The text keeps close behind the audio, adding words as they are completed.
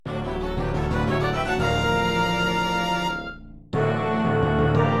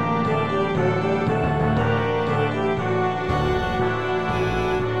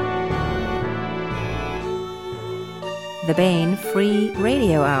the Baen Free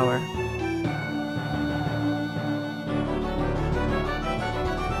Radio Hour.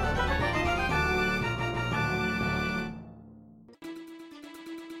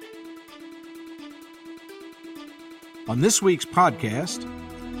 On this week's podcast,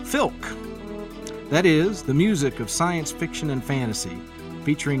 Filk. That is, the music of science fiction and fantasy,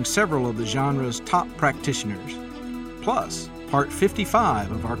 featuring several of the genre's top practitioners, plus Part 55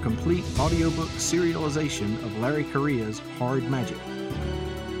 of our complete audiobook serialization of Larry Correia's Hard Magic.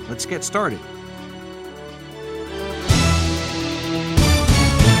 Let's get started.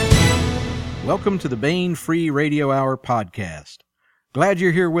 Welcome to the Baen Free Radio Hour podcast. Glad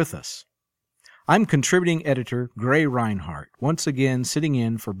you're here with us. I'm contributing editor Gray Reinhardt, once again sitting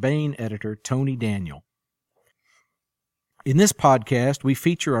in for Baen editor Tony Daniel. In this podcast, we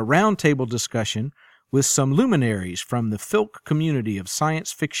feature a roundtable discussion with some luminaries from the Filk community of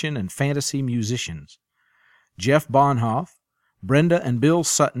science fiction and fantasy musicians. Jeff Bohnhoff, Brenda and Bill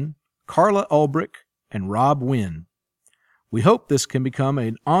Sutton, Carla Ulbrich, and Rob Wynne. We hope this can become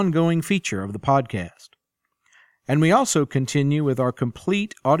an ongoing feature of the podcast. And we also continue with our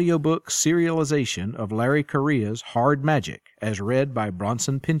complete audiobook serialization of Larry Correia's Hard Magic, as read by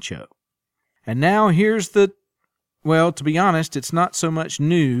Bronson Pinchot. And now here's to be honest, it's not so much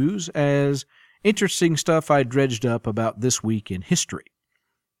news as interesting stuff I dredged up about this week in history.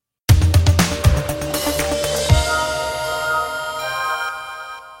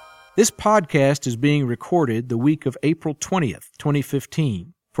 This podcast is being recorded the week of April 20th,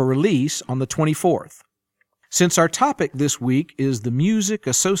 2015, for release on the 24th. Since our topic this week is the music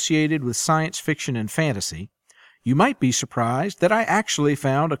associated with science fiction and fantasy, you might be surprised that I actually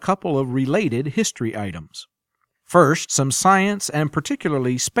found a couple of related history items. First, some science and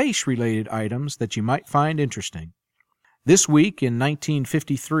particularly space-related items that you might find interesting. This week in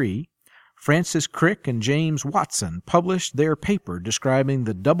 1953, Francis Crick and James Watson published their paper describing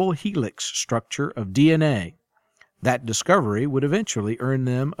the double helix structure of DNA. That discovery would eventually earn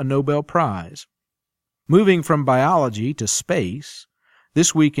them a Nobel Prize. Moving from biology to space,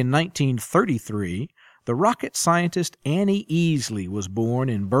 this week in 1933, the rocket scientist Annie Easley was born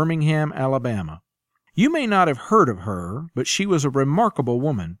in Birmingham, Alabama. You may not have heard of her, but she was a remarkable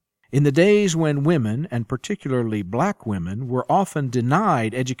woman. In the days when women, and particularly black women, were often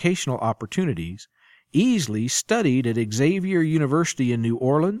denied educational opportunities, Easley studied at Xavier University in New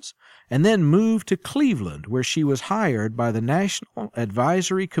Orleans and then moved to Cleveland, where she was hired by the National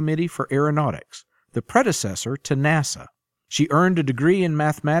Advisory Committee for Aeronautics, the predecessor to NASA. She earned a degree in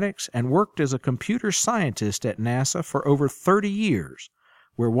mathematics and worked as a computer scientist at NASA for over 30 years,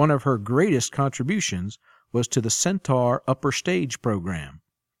 where one of her greatest contributions was to the Centaur upper stage program.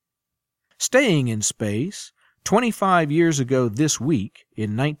 Staying in space, 25 years ago this week,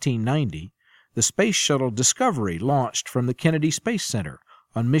 in 1990, the Space Shuttle Discovery launched from the Kennedy Space Center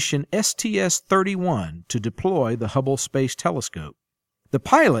on mission STS-31 to deploy the Hubble Space Telescope. The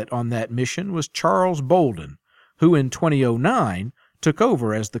pilot on that mission was Charles Bolden, who in 2009 took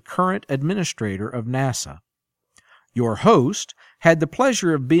over as the current administrator of NASA. Your host had the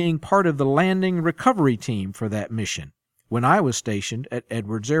pleasure of being part of the landing recovery team for that mission when I was stationed at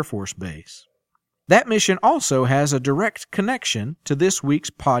Edwards Air Force Base. That mission also has a direct connection to this week's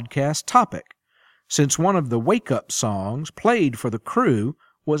podcast topic, since one of the wake-up songs played for the crew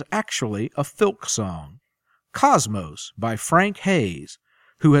was actually a Filk song, Cosmos by Frank Hayes,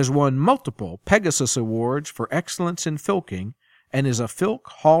 who has won multiple Pegasus Awards for excellence in filking and is a Filk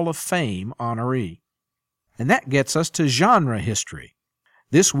Hall of Fame honoree. And that gets us to genre history.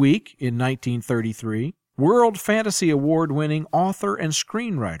 This week, in 1933, World Fantasy Award-winning author and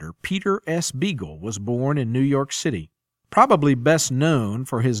screenwriter Peter S. Beagle was born in New York City. Probably best known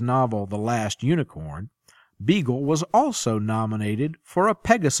for his novel The Last Unicorn, Beagle was also nominated for a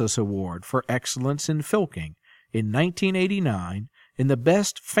Pegasus Award for excellence in filking in 1989 in the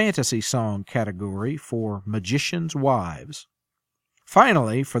Best Fantasy Song category for Magician's Wives.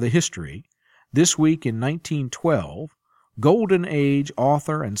 Finally, for the history, this week in 1912, Golden Age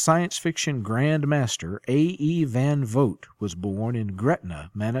author and science fiction grandmaster A.E. Van Vogt was born in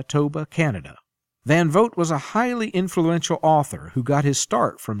Gretna, Manitoba, Canada. Van Vogt was a highly influential author who got his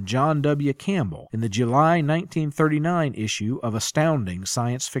start from John W. Campbell in the July 1939 issue of Astounding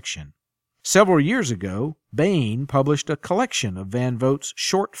Science Fiction. Several years ago, Baen published a collection of Van Vogt's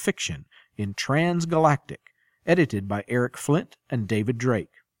short fiction in Transgalactic, edited by Eric Flint and David Drake.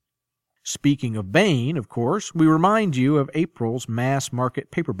 Speaking of Baen, of course, we remind you of April's mass market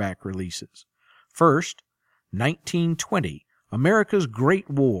paperback releases. First, 1920, America's Great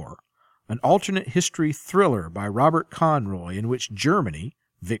War, an alternate history thriller by Robert Conroy in which Germany,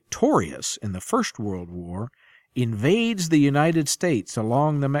 victorious in the First World War, invades the United States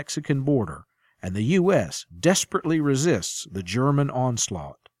along the Mexican border, and the U.S. desperately resists the German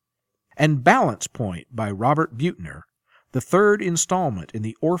onslaught. And Balance Point by Robert Buettner, the third installment in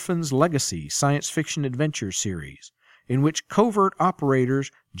the Orphan's Legacy science fiction adventure series, in which covert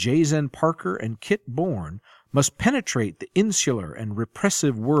operators Jason Parker and Kit Bourne must penetrate the insular and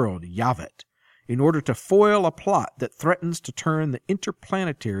repressive world Yavet in order to foil a plot that threatens to turn the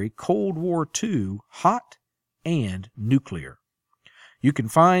interplanetary Cold War II hot and nuclear. You can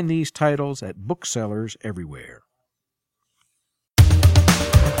find these titles at booksellers everywhere.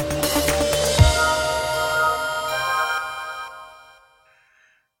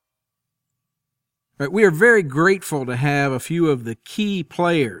 We are very grateful to have a few of the key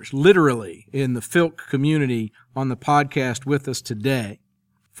players, literally, in the Filk community on the podcast with us today.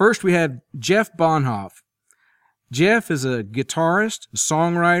 First, we have Jeff Bohnhoff. Jeff is a guitarist, a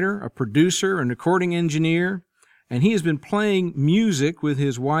songwriter, a producer, and recording engineer, and he has been playing music with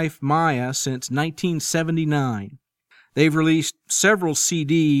his wife Maya since 1979. They've released several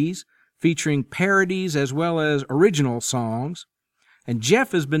CDs featuring parodies as well as original songs. And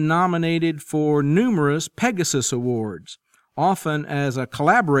Jeff has been nominated for numerous Pegasus Awards, often as a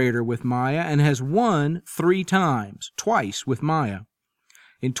collaborator with Maya, and has won 3 times, twice with Maya.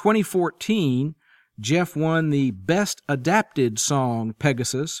 In 2014, Jeff won the Best Adapted Song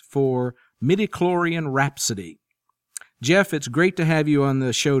Pegasus for Midichlorian Rhapsody. Jeff, it's great to have you on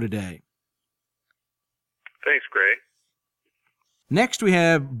the show today. Thanks, Gray. Next, we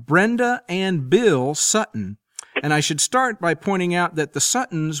have Brenda and Bill Sutton. And I should start by pointing out that the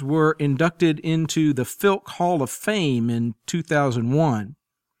Suttons were inducted into the Filk Hall of Fame in 2001.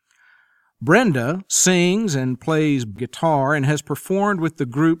 Brenda sings and plays guitar and has performed with the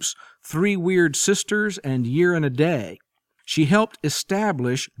groups Three Weird Sisters and Year and a Day. She helped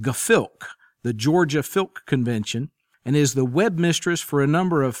establish GFilk, the Georgia Filk Convention, and is the webmistress for a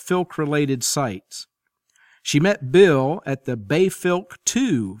number of Filk-related sites. She met Bill at the Bay Filk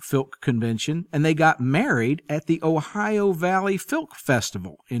II Filk Convention, and they got married at the Ohio Valley Filk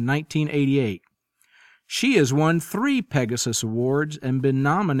Festival in 1988. She has won 3 Pegasus Awards and been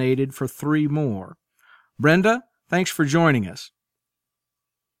nominated for 3 more. Brenda, thanks for joining us.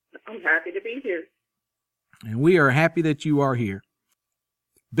 I'm happy to be here. And we are happy that you are here.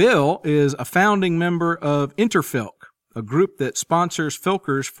 Bill is a founding member of Interfilk, a group that sponsors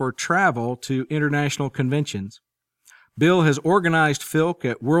Filkers for travel to international conventions. Bill has organized Filk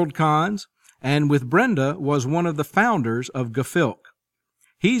at WorldCons, and with Brenda was one of the founders of GFilk.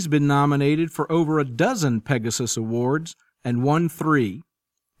 He's been nominated for over a dozen Pegasus Awards and won 3.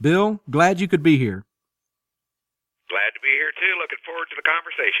 Bill, glad you could be here. Glad to be here, too. Looking forward to the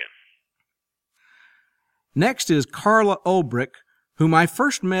conversation. Next is Carla Ulbrich, whom I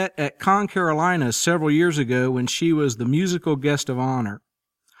first met at Con Carolina several years ago when she was the musical guest of honor.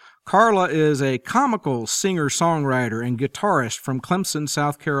 Carla is a comical singer-songwriter and guitarist from Clemson,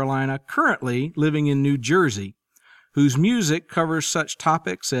 South Carolina, currently living in New Jersey, whose music covers such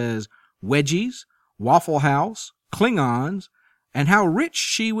topics as wedgies, Waffle House, Klingons, and how rich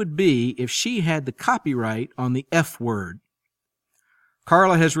she would be if she had the copyright on the F word.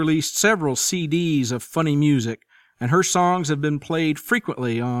 Carla has released several CDs of funny music, and her songs have been played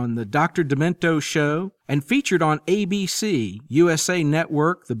frequently on the Dr. Demento Show and featured on ABC, USA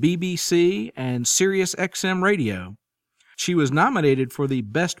Network, the BBC, and Sirius XM Radio. She was nominated for the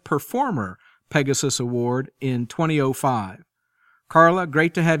Best Performer Pegasus Award in 2005. Carla,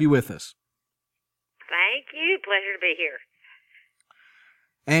 great to have you with us. Thank you. Pleasure to be here.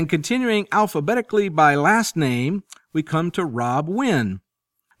 And continuing alphabetically by last name, we come to Rob Wynne.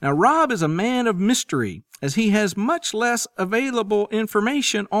 Now, Rob is a man of mystery, as he has much less available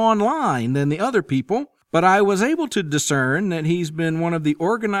information online than the other people, but I was able to discern that he's been one of the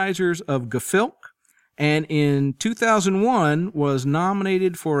organizers of GFilk, and in 2001 was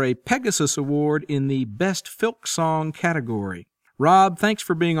nominated for a Pegasus Award in the Best Filk Song category. Rob, thanks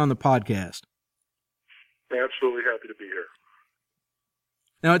for being on the podcast. Absolutely happy to be here.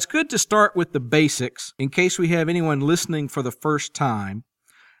 Now, it's good to start with the basics in case we have anyone listening for the first time.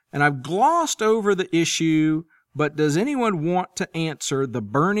 And I've glossed over the issue, but does anyone want to answer the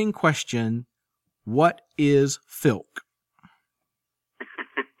burning question, what is Filk?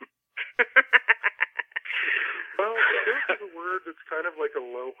 Well, Filk is a word that's kind of like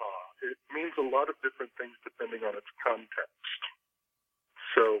aloha. It means a lot of different things depending on its context.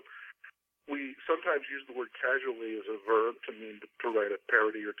 So we sometimes use the word casually as a verb to mean to write a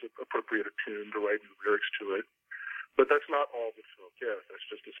parody or to appropriate a tune, to write lyrics to it. But that's not all the Filk. Yes, that's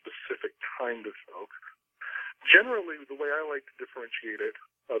just a specific kind of Filk. Generally, the way I like to differentiate it,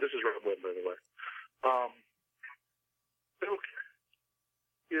 this is Rob Wynne, by the way. Filk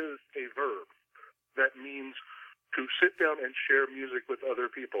is a verb that means to sit down and share music with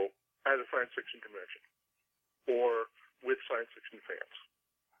other people at a science fiction convention or with science fiction fans.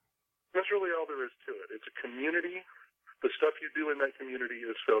 That's really all there is to it. It's a community. The stuff you do in that community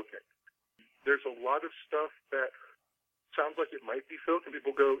is Filking. There's a lot of stuff that sounds like it might be Filk, and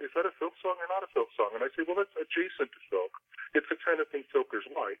people go, is that a Filk song or not a Filk song? And I say, well, that's adjacent to Filk. It's the kind of thing Filkers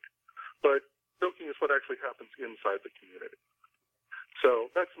like. But Filking is what actually happens inside the community. So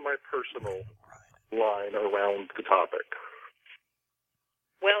that's my personal line around the topic.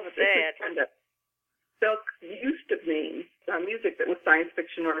 Well said. Filk used to mean music that was science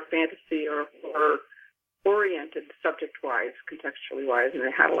fiction or fantasy or oriented subject-wise, contextually-wise, and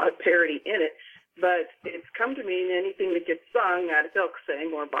it had a lot of parody in it. But it's come to mean anything that gets sung at a Filk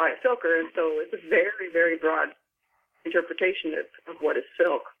sing or by a Filker, and so it's a very, very broad interpretation of what is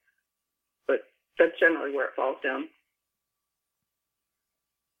Filk. But that's generally where it falls down.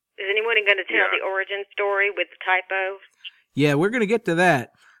 Is anyone going to tell the origin story with the typo? Yeah, we're going to get to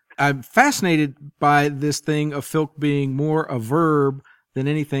that. I'm fascinated by this thing of Filk being more a verb than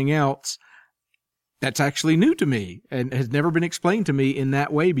anything else. That's actually new to me and has never been explained to me in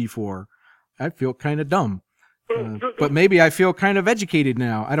that way before. I feel kind of dumb. But maybe I feel kind of educated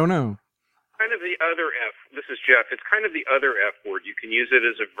now. I don't know. Kind of the other F. This is Jeff. It's kind of the other F word. You can use it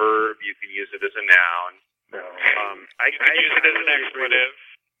as a verb. You can use it as a noun. I use it as an expletive.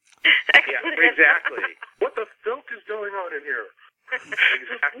 Yeah, exactly. What the Filk is going on in here?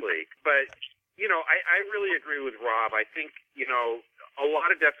 Exactly. But, I really agree with Rob. I think, a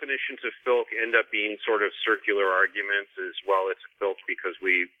lot of definitions of Filk end up being sort of circular arguments as well. It's a Filk because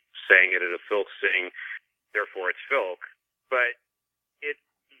we sang it at a Filk sing, therefore it's Filk. But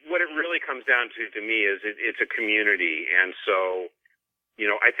what it really comes down to me is it's a community. And so,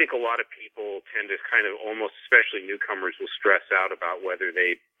 I think a lot of people tend to kind of almost, especially newcomers, will stress out about whether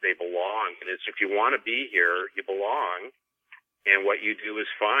they belong. And it's, if you want to be here, you belong. And what you do is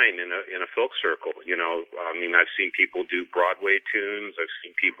fine in a Filk circle. I've seen people do Broadway tunes. I've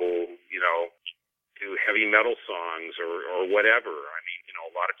seen people, do heavy metal songs or whatever.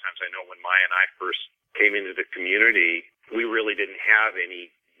 A lot of times I know when Maya and I first came into the community, we really didn't have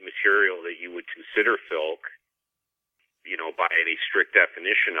any material that you would consider Filk, by any strict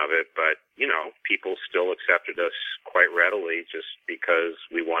definition of it. But, people still accepted us quite readily just because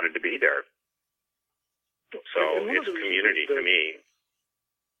we wanted to be there. So it's community to me.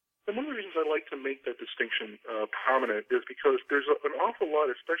 And one of the reasons I like to make that distinction prominent is because there's an awful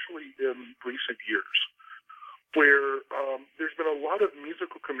lot, especially in recent years, where there's been a lot of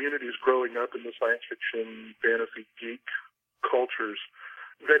musical communities growing up in the science fiction, fantasy, geek cultures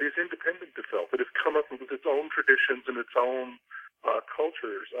that is independent of Filk, that has come up with its own traditions and its own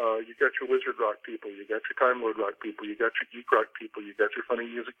cultures. You got your wizard rock people, you got your Time Lord rock people, you got your geek rock people, you got your funny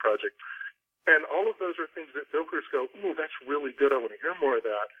music project. And all of those are things that Filkers go, ooh, that's really good, I want to hear more of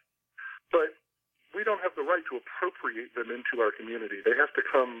that. But we don't have the right to appropriate them into our community. They have to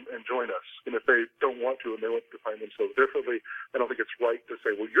come and join us. And if they don't want to and they want to define themselves differently, I don't think it's right to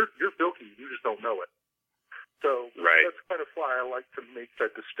say, well, you're Filky, you just don't know it. So That's kind of why I like to make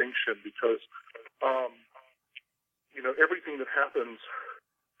that distinction because, everything that happens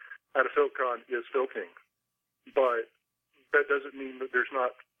at a Filkcon is Filking. But that doesn't mean that there's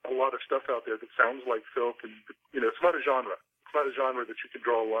not a lot of stuff out there that sounds like Filk, and it's not a genre. It's not a genre that you can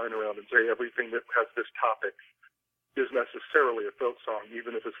draw a line around and say everything that has this topic is necessarily a Filk song,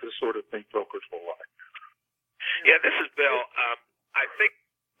 even if it's the sort of thing Filkers will like. Yeah, this is Bill. I think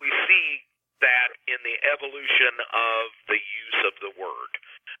we see that in the evolution of the use of the word.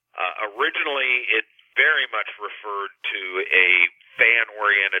 Originally, it very much referred to a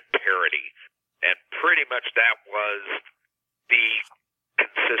fan-oriented parody, and pretty much that was the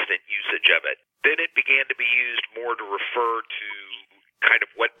consistent usage of it. Then it began to be used more to refer to kind of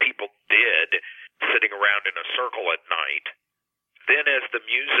what people did sitting around in a circle at night. Then as the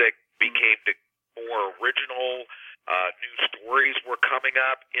music became more original, new stories were coming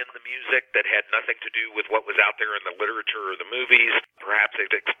up in the music that had nothing to do with what was out there in the literature or the movies. Perhaps it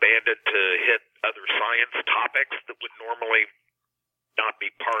expanded to hit other science topics that would normally not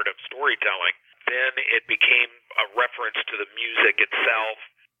be part of storytelling. Then it became a reference to the music itself,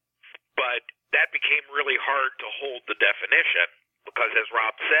 but that became really hard to hold the definition because, as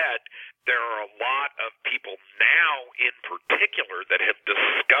Rob said, there are a lot of people now in particular that have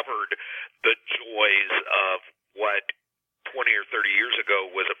discovered the joys of what 20 or 30 years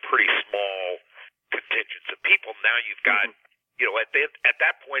ago was a pretty small contingent of people. Now you've got, at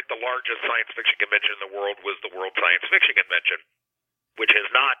that point, the largest science fiction convention in the world was the World Science Fiction Convention. which has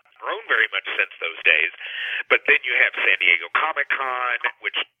not grown very much since those days. But then you have San Diego Comic-Con,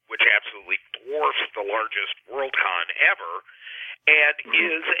 which absolutely dwarfs the largest WorldCon ever, and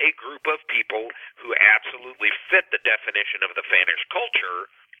is a group of people who absolutely fit the definition of the fanish culture,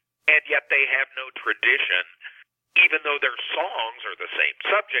 and yet they have no tradition, even though their songs are the same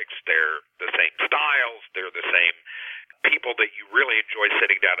subjects, they're the same styles, they're the same people that you really enjoy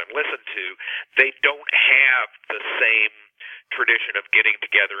sitting down and listen to. They don't have the same tradition of getting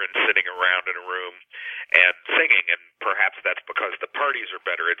together and sitting around in a room and singing, and perhaps that's because the parties are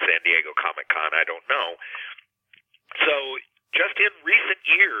better at San Diego Comic-Con, I don't know. So just in recent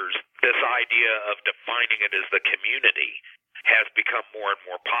years, this idea of defining it as the community has become more and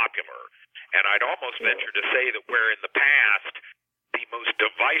more popular. And I'd almost venture to say that where in the past the most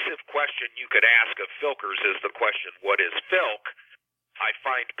divisive question you could ask of Filkers is the question, what is Filk? I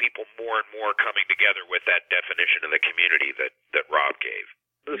find people more and more coming together with that definition of the community that Rob gave.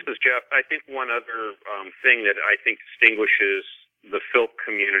 This is Jeff. I think one other thing that I think distinguishes the Filk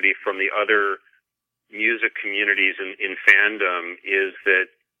community from the other music communities in fandom is that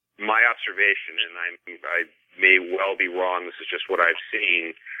my observation, and I may well be wrong, this is just what I've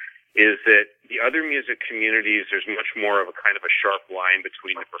seen, is that the other music communities, there's much more of a kind of a sharp line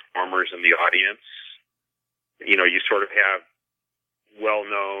between the performers and the audience. You know, you sort of have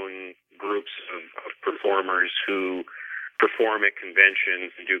well-known groups of performers who perform at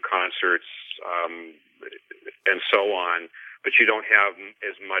conventions and do concerts and so on, but you don't have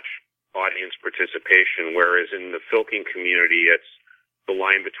as much audience participation, whereas in the Filking community, it's the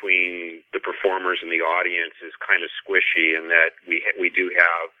line between the performers and the audience is kind of squishy, in that we do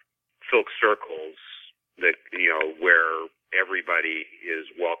have Filk circles that, you know, where everybody is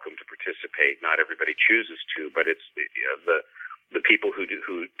welcome to participate. Not everybody chooses to, but it's the people who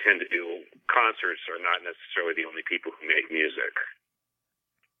tend to do concerts are not necessarily the only people who make music.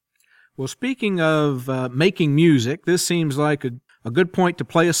 Well, speaking of making music, this seems like a good point to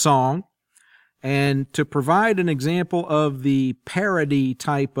play a song and to provide an example of the parody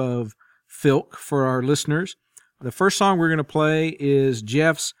type of Filk for our listeners. The first song we're going to play is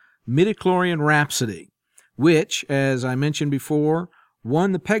Jeff's Midichlorian Rhapsody, which, as I mentioned before,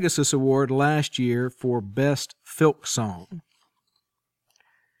 won the Pegasus Award last year for Best Filk Song.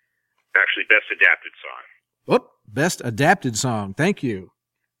 Actually, Best Adapted Song. Oh, Best Adapted Song. Thank you.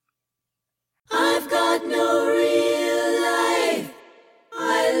 I've got no real life.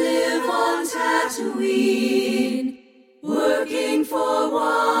 I live on Tatooine, working for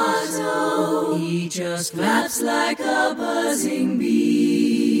Watto. He just flaps like a buzzing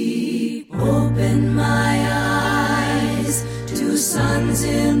bee. Open my eyes to suns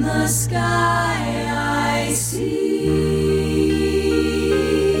in the sky I see.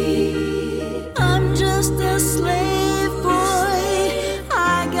 I'm just a slave boy,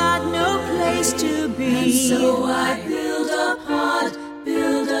 I got no place to be. And so I build a pod,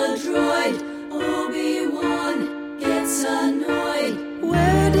 build a droid. Obi-Wan gets annoyed.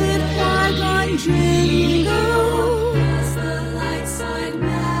 Where did Qui-Gon Jinn go? Does the light side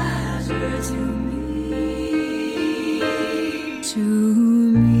matter to me? To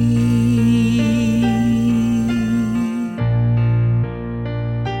me.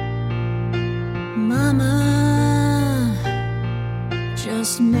 Mama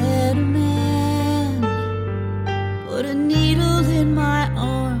just met a man, put a needle in my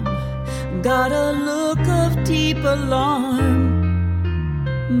arm, got a look of deep alarm.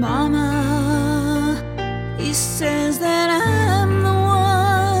 Mama, he says that I'm the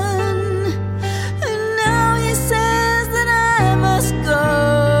one, and now he says that I must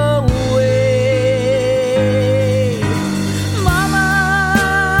go away. Mama,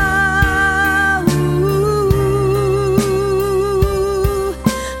 ooh,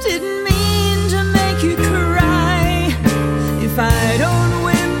 didn't mean to make you cry. If I don't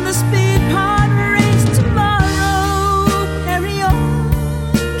win the speed pod race tomorrow, carry on,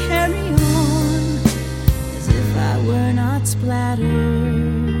 as if I were not splattered.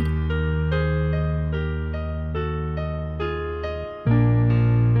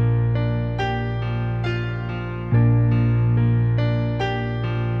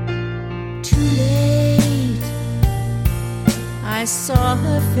 Too late, I saw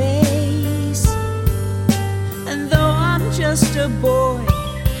her face, and though I'm just a boy,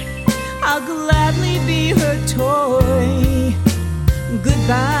 I'll gladly be her toy.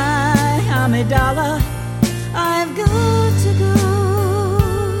 Goodbye, Amidala, I've got to go.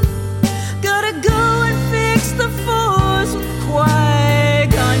 Gotta go and fix the Force with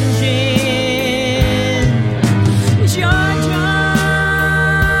Qui-Gon Jinn. Jar Jar,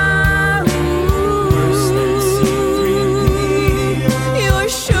 ooh,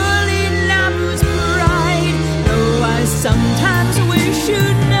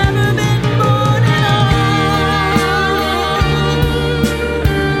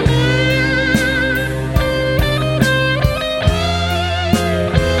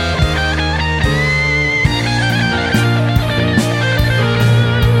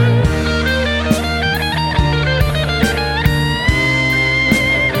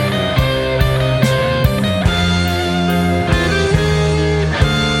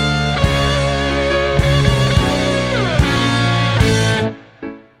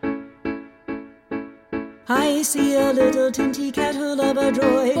 I see a little tinty kettle of a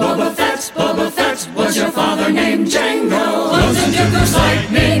droid. Boba Fett, was your father named Django? Was the Duke of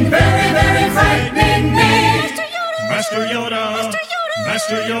Lightning very, very frightening me? Master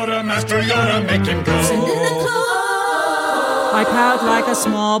Yoda, make him go. I pout like a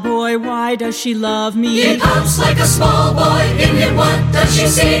small boy, why does she love me? He pouts like a small boy, in him what does she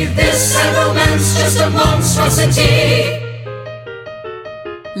see? This sad romance, just a monstrosity.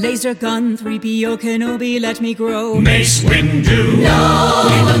 Laser gun, 3PO Kenobi, let me grow. Mace Windu, no,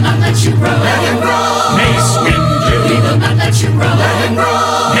 we will not let you grow. Let him grow. Mace Windu, we will not let you grow. Let him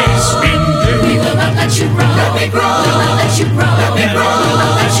grow. Mace Windu, we will not let you grow. Let me grow. We will not let you grow. Let me grow. We will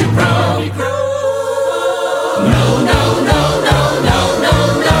not let you grow. No, no, no, no, no, no,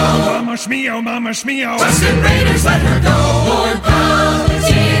 no. Mama Shmeo. Tusken Raiders, let her go. Lord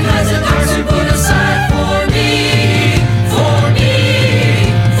Palpatine has a dark to put aside for me, for me,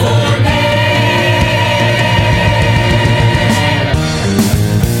 for me.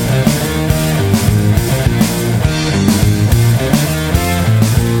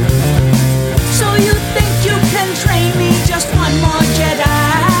 So you think you can train me, just one more Jedi?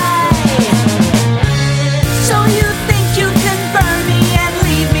 So you think you can burn me and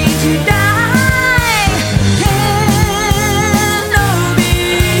leave me to die? Kenobi,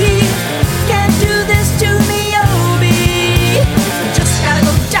 can't do this to me, Obi. Just gotta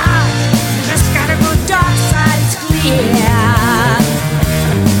go dark, just gotta go dark side, it's clear.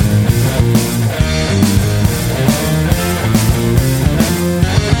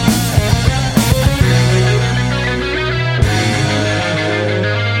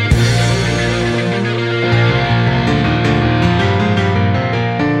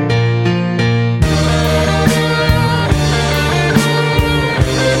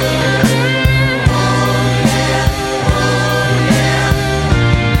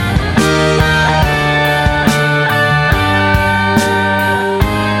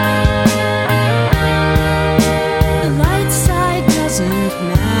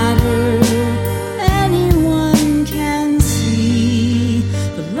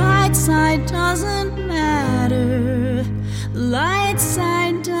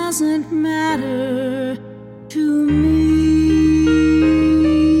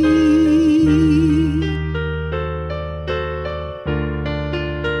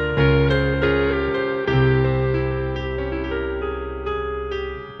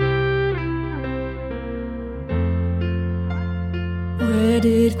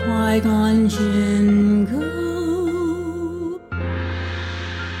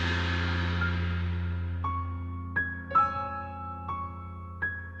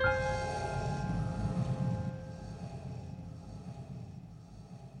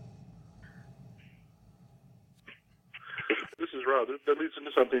 That leads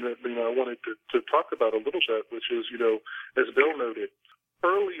into something that I wanted to talk about a little bit, which is, as Bill noted,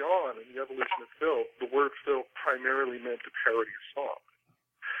 early on in the evolution of Filk, the word Filk primarily meant to parody a song.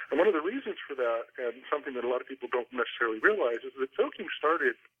 And one of the reasons for that, and something that a lot of people don't necessarily realize, is that filking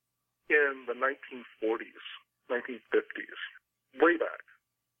started in the 1940s, 1950s, way back.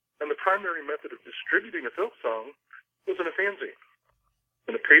 And the primary method of distributing a Filk song was in a fanzine,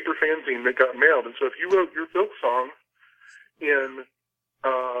 in a paper fanzine that got mailed. And so if you wrote your Filk song in,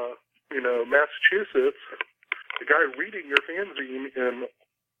 Massachusetts, the guy reading your fanzine in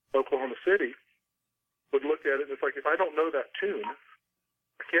Oklahoma City would look at it and it's like, if I don't know that tune,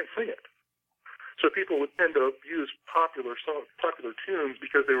 I can't sing it. So people would tend to use popular tunes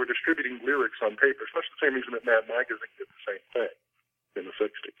because they were distributing lyrics on paper. It's much the same reason that Mad Magazine did the same thing in the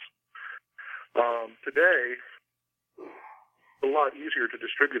 60s. Today, it's a lot easier to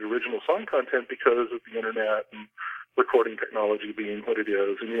distribute original song content because of the internet and recording technology being what it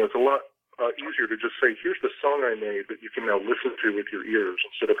is. And, it's a lot easier to just say, here's the song I made that you can now listen to with your ears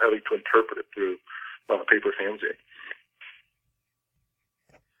instead of having to interpret it through paper fanzine.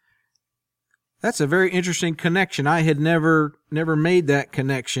 That's a very interesting connection. I had never made that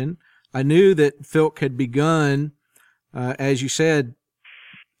connection. I knew that Filk had begun, as you said,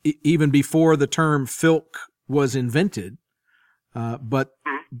 even before the term Filk was invented. But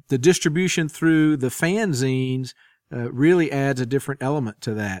the distribution through the fanzines really adds a different element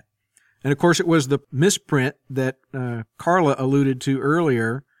to that. And, of course, it was the misprint that Carla alluded to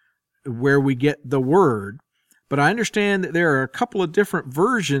earlier where we get the word. But I understand that there are a couple of different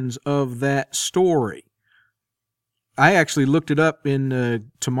versions of that story. I actually looked it up in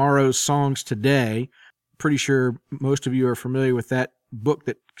tomorrow's Songs Today. Pretty sure most of you are familiar with that book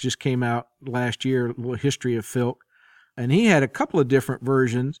that just came out last year, A Little History of Filk. And he had a couple of different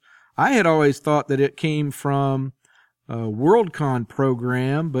versions. I had always thought that it came from a WorldCon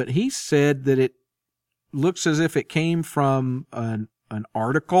program, but he said that it looks as if it came from an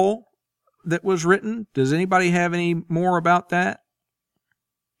article that was written. Does anybody have any more about that?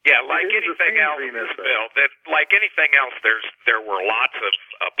 Yeah, like anything else, Bill, like anything else, there were lots of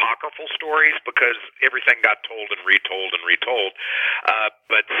apocryphal stories because everything got told and retold.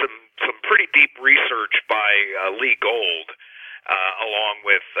 But some pretty deep research by Lee Gold, along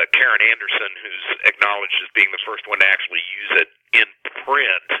with Karen Anderson, who's acknowledged as being the first one to actually use it in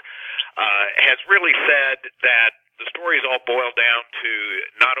print, has really said that the stories all boil down to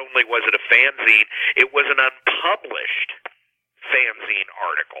not only was it a fanzine, it was an unpublished fanzine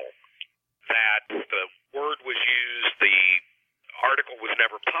article, that the word was used, the article was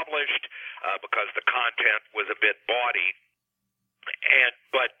never published because the content was a bit bawdy,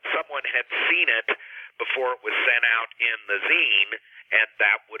 but someone had seen it before it was sent out in the zine, and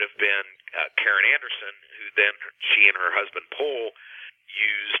that would have been Karen Anderson, who then she and her husband Paul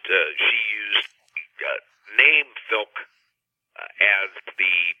used name Filk as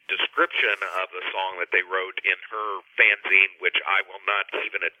the description of the song that they wrote in her fanzine, which I will not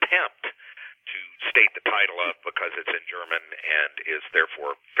even attempt to state the title of because it's in German and is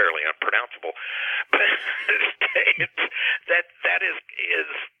therefore fairly unpronounceable. But that is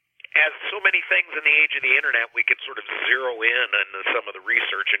as so many things in the age of the internet, we can sort of zero in on some of the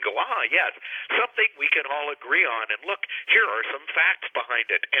research and go, yes, something we can all agree on, and look, here are some facts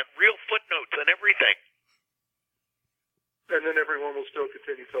behind it and real footnotes and everything. And then everyone will still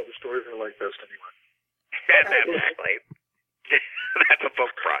continue to tell the stories they like best anyway. Exactly. That's a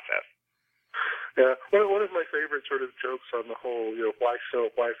folk process. Yeah. One of my favorite sort of jokes on the whole, why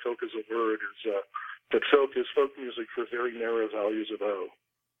folk is a word, is that folk is folk music for very narrow values of O.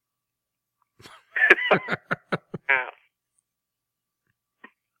 Wow.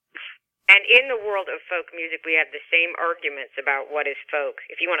 And in the world of folk music, we have the same arguments about what is folk.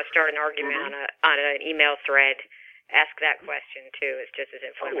 If you want to start an argument on an email thread, ask that question too. It's just as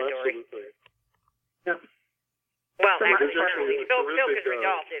inflammatory. Oh, absolutely. Yeah. Well, actually, Filk has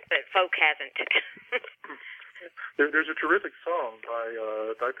resolved it, but folk hasn't. There's a terrific song by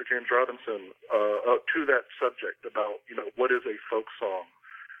Dr. James Robinson to that subject about what is a folk song,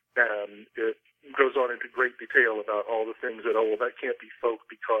 and it goes on into great detail about all the things that that can't be folk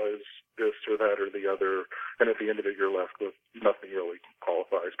because this or that or the other, and at the end of it you're left with nothing really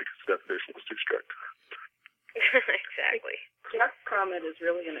qualifies because the definition was too strict. Exactly. Jeff's comment is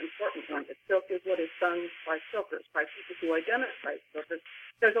really an important one. That Filk is what is sung by Filkers, by people who identify as Filkers.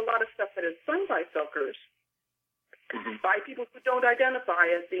 There's a lot of stuff that is sung by Filkers by people who don't identify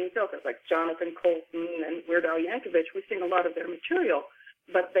as being Filkers, like Jonathan Colton and Weird Al Yankovic. We sing a lot of their material,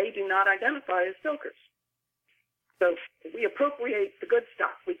 but they do not identify as Filkers. So we appropriate the good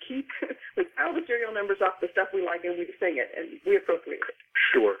stuff. We file the serial numbers off the stuff we like, and we sing it, and we appropriate it.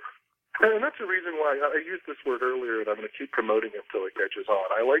 Sure. And that's the reason why I used this word earlier, and I'm going to keep promoting it until it catches on.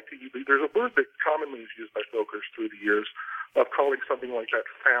 I like to use, there's a word that commonly is used by Filkers through the years of calling something like that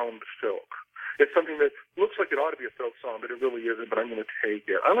found Filk. It's something that looks like it ought to be a Filk song, but it really isn't, but I'm going to take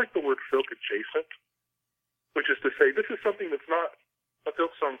it. I like the word Filk adjacent, which is to say this is something that's not a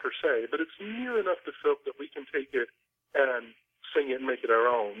Filk song per se, but it's near enough to Filk that we can take it and sing it and make it our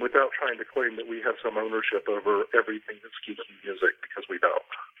own without trying to claim that we have some ownership over everything that's keeping music, because we don't.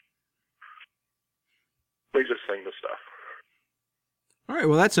 We just sing the stuff. All right,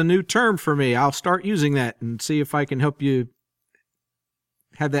 well, that's a new term for me. I'll start using that and see if I can help you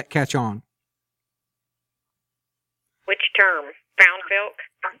have that catch on. Which term? Found Filk?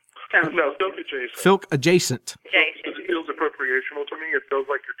 No, Filk adjacent. Filk adjacent. It feels appropriational to me. It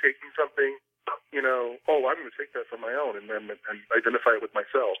feels like you're taking something, I'm going to take that for my own and identify it with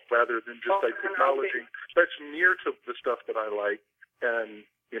myself, rather than just acknowledging that's near to the stuff that I like, and,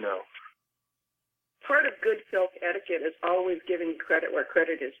 Part of good Filk etiquette is always giving credit where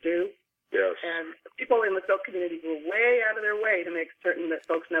credit is due. Yes. And people in the Filk community go way out of their way to make certain that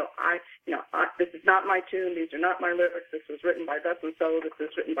folks know, this is not my tune, these are not my lyrics, this was written by thus and so, this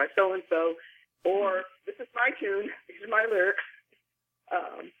was written by so and so, or this is my tune, these are my lyrics.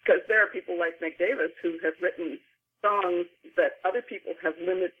 Because there are people like Mick Davis who have written songs that other people have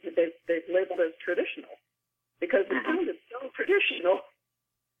they've labeled as traditional, because the tune is so traditional.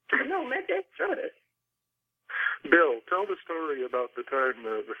 No, Mick Davis wrote it. Bill, tell the story about the time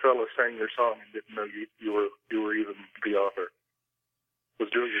the fellow sang your song and didn't know you were even the author. It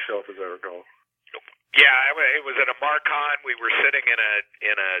was do-it-yourself, as I recall. Yeah, it was at a Marcon. We were sitting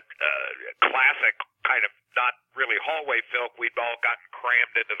in a classic kind of not really hallway Filk. We'd all gotten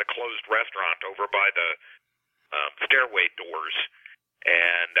crammed into the closed restaurant over by the stairway doors,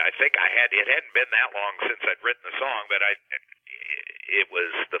 and I think it hadn't been that long since I'd written the song, but it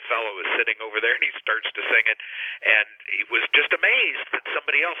was the fellow is sitting over there and he starts to sing it, and he was just amazed that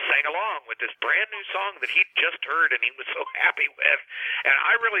somebody else sang along with this brand new song that he'd just heard and he was so happy with. And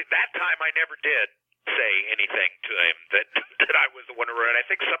I really, that time I never did say anything to him that I was the one who wrote it. I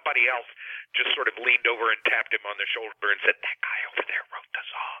think somebody else just sort of leaned over and tapped him on the shoulder and said, "That guy over there wrote the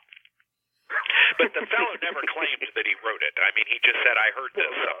song." But the fellow never claimed that he wrote it. I mean, he just said, "I heard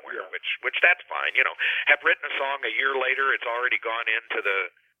this somewhere," which that's fine. You know, have written a song a year later, it's already gone into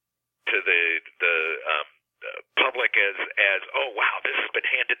the public as oh wow, this has been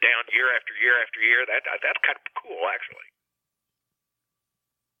handed down year after year after year. That's kind of cool, actually.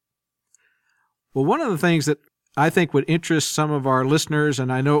 Well, one of the things that I think would interest some of our listeners,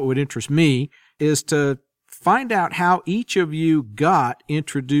 and I know it would interest me, is to find out how each of you got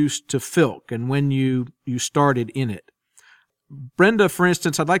introduced to Filk and when you started in it. Brenda, for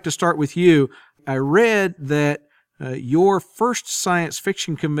instance, I'd like to start with you. I read that your first science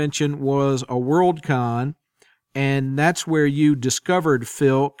fiction convention was a Worldcon, and that's where you discovered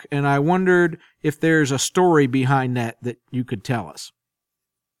Filk, and I wondered if there's a story behind that you could tell us.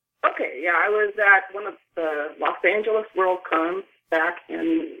 Okay, yeah, I was at one of the Los Angeles Worldcons back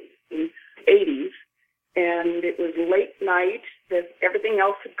in the 80s, and it was late night. Everything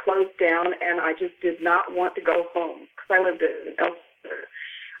else had closed down, and I just did not want to go home because I lived in Elster.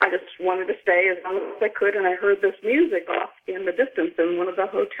 I just wanted to stay as long as I could, and I heard this music off in the distance in one of the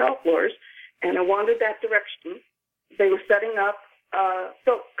hotel floors, and I wandered that direction. They were setting up a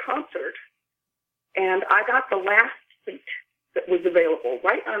Filk concert, and I got the last seat that was available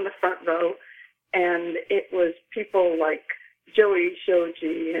right on the front row, and it was people like Joey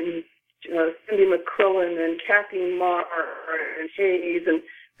Shoji and Cindy McCrillan and Kathy Marr and Hayes and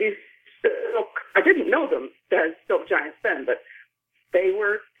these Filk. I didn't know them as Filk Giants then, but they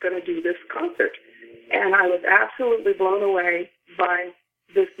were going to do this concert, and I was absolutely blown away by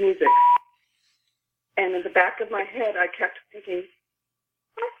this music. And in the back of my head, I kept thinking,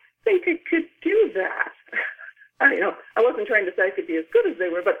 I think I could do that. I wasn't trying to say I could be as good as they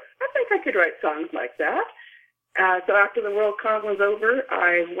were, but I think I could write songs like that. So after the Worldcon was over,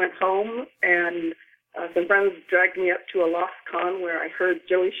 I went home, and some friends dragged me up to a Lost Con where I heard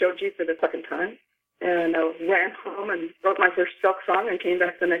Joey Shoji for the second time. And I ran home and wrote my first Filk song and came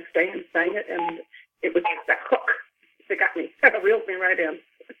back the next day and sang it, and it was that hook that got me, reeled me right in.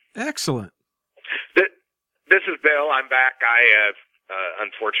 Excellent. This is Bill. I'm back. I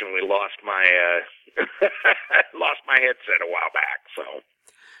unfortunately lost my headset a while back. So,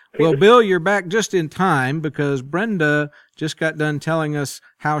 well, Bill, you're back just in time because Brenda just got done telling us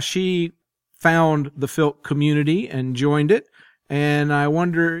how she found the Filk community and joined it. And I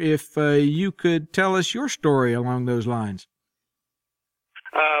wonder if you could tell us your story along those lines.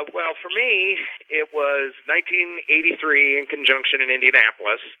 Well, for me, it was 1983 in conjunction in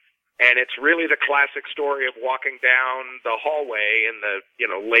Indianapolis, and it's really the classic story of walking down the hallway in the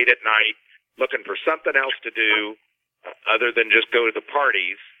late at night, looking for something else to do other than just go to the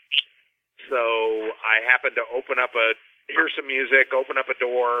parties. So I happened to hear some music, open up a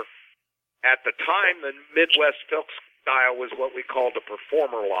door. At the time, the Midwest Filk style was what we called the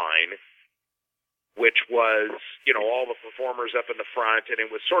performer line, which was, all the performers up in the front, and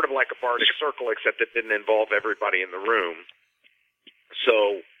it was sort of like a bardic circle, except it didn't involve everybody in the room.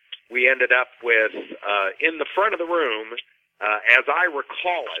 So we ended up with, in the front of the room, as I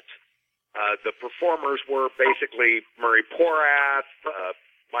recall it, the performers were basically Murray Porath,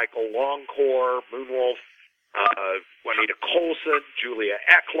 Michael Longcore, Moonwolf, Juanita Colson, Julia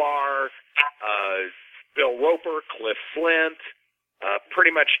Eklar, Bill Roper, Cliff Flint,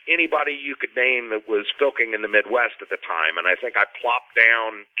 pretty much anybody you could name that was filking in the Midwest at the time. And I think I plopped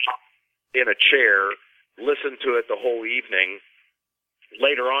down in a chair, listened to it the whole evening.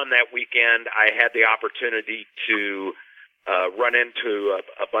 Later on that weekend, I had the opportunity to run into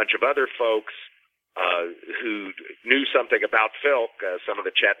a bunch of other folks who knew something about Filk, some of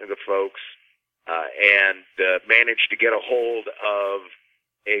the Chattanooga folks, and managed to get a hold of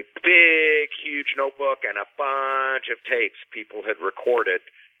a big, huge notebook and a bunch of tapes people had recorded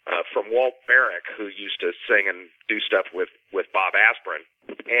from Walt Barrick, who used to sing and do stuff with Bob Aspirin.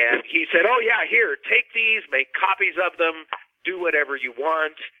 And he said, "Oh, yeah, here, take these, make copies of them, do whatever you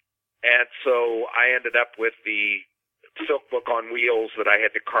want." And so I ended up with the Filk book on wheels that I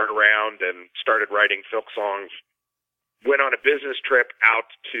had to cart around and started writing Filk songs. Went on a business trip out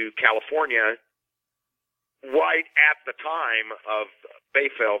to California right at the time of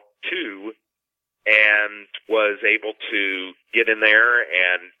Bayfilk 2 and was able to get in there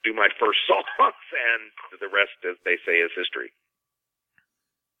and do my first songs, and the rest, as they say, is history.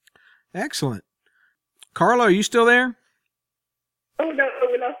 Excellent. Carla, are you still there? Oh no,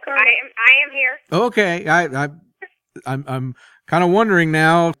 we lost Carla. I am here. Okay, I'm kind of wondering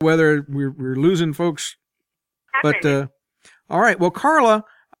now whether we're losing folks. But all right, well, Carla,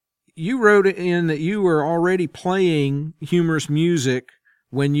 you wrote in that you were already playing humorous music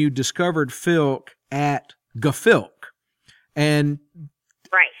when you discovered Filk at Filk, and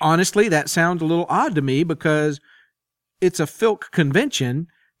right. Honestly, that sounds a little odd to me because it's a Filk convention,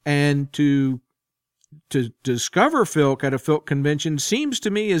 and to discover Filk at a Filk convention seems to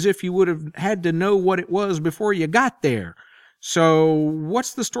me as if you would have had to know what it was before you got there. So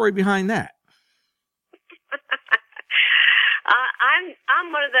what's the story behind that? I'm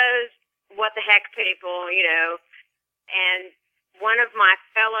one of those what the heck people, you know, and one of my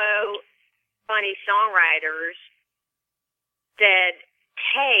fellow funny songwriters said,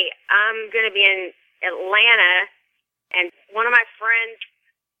 hey, I'm going to be in Atlanta, and one of my friends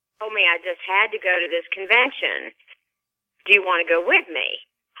told me I just had to go to this convention. Do you want to go with me?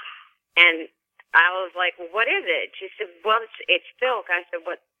 And I was like, well, what is it? She said, well, it's Filk. I said,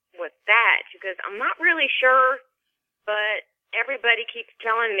 what's that? She goes, I'm not really sure, but everybody keeps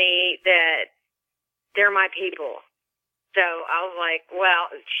telling me that they're my people. So I was like,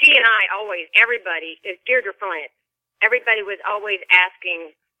 well, she and I always, everybody, it's Deirdre Flint. Everybody was always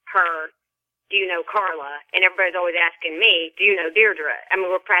asking her, do you know Carla? And everybody's always asking me, do you know Deirdre? I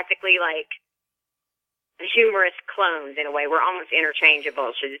mean, we're practically like humorous clones in a way. We're almost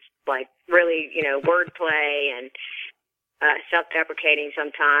interchangeable. So it's like really, you know, wordplay and self-deprecating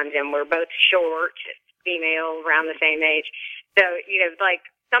sometimes. And we're both short, female, around the same age. So, you know, like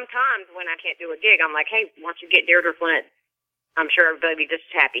sometimes when I can't do a gig, I'm like, hey, why don't you get Deirdre Flint? I'm sure everybody will be just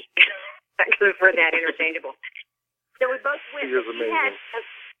as happy because we're that interchangeable. So we both went.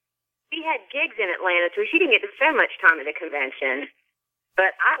 She had gigs in Atlanta, so she didn't get to spend much time at the convention.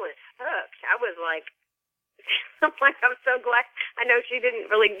 But I was hooked. I was like, I'm so glad. I know she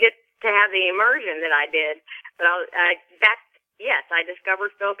didn't really get to have the immersion that I did. But I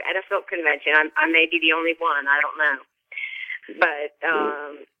discovered Filk at a Filk convention. I may be the only one. I don't know. But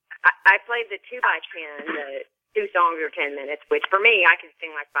I played the 2x10, the 2 songs or 10 minutes, which for me, I can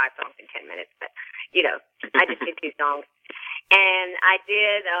sing like 5 songs in 10 minutes. But, you know, I just did 2 songs. And I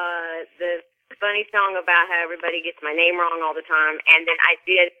did the funny song about how everybody gets my name wrong all the time. And then I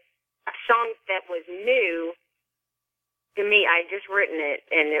did a song that was new to me. I had just written it,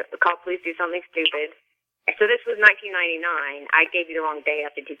 and it was called Please Do Something Stupid. So this was 1999. I gave you the wrong day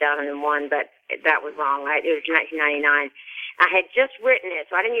after 2001, but that was wrong. It was 1999. I had just written it,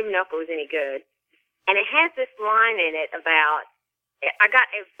 so I didn't even know if it was any good. And it has this line in it about, I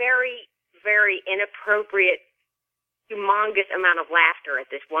got a very, very inappropriate, humongous amount of laughter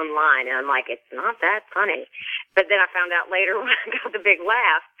at this one line. And I'm like, it's not that funny. But then I found out later when I got the big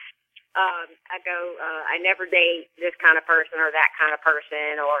laugh, I go, I never date this kind of person or that kind of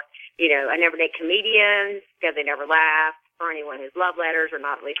person, or, you know, I never date comedians because they never laugh, or anyone whose love letters are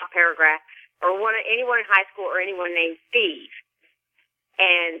not at least a paragraph, or anyone in high school or anyone named Steve.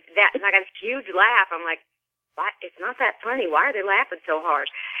 And I got this huge laugh. I'm like, what? It's not that funny. Why are they laughing so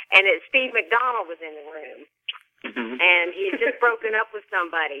hard? And Steve McDonald was in the room. And he had just broken up with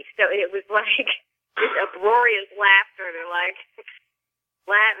somebody. So it was like this uproarious laughter. They're like,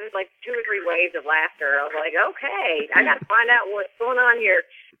 it was like 2 or 3 waves of laughter. I was like, okay, I got to find out what's going on here.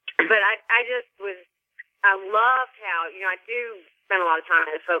 But I loved how, you know, I do spend a lot of time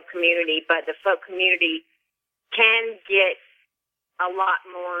in the folk community, but the folk community can get a lot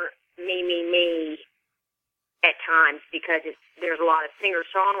more me at times because there's a lot of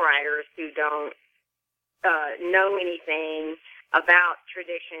singer-songwriters who don't know anything about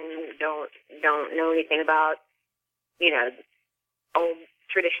tradition, don't know anything about, you know, old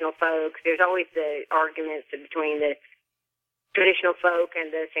traditional folk. There's always the arguments between the traditional folk and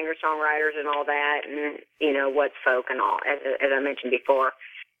the singer-songwriters and all that, and, you know, what's folk and all, as I mentioned before.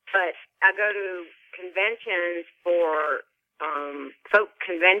 But I go to conventions for folk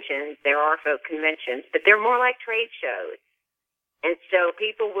conventions. There are folk conventions, but they're more like trade shows. And so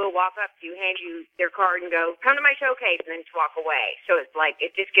people will walk up to you, hand you their card, and go, come to my showcase, and then just walk away. So it's like,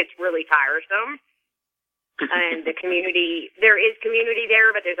 it just gets really tiresome. And the community, there is community there,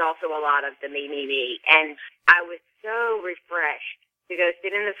 but there's also a lot of the me. And I was so refreshed to go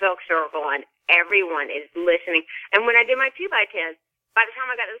sit in the Filk circle, and everyone is listening. And when I did my 2x10, by the time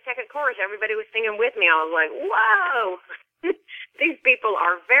I got to the second chorus, everybody was singing with me. I was like, whoa, these people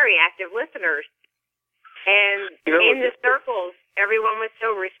are very active listeners. And in the circles, everyone was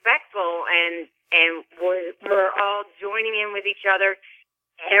so respectful, and we're all joining in with each other.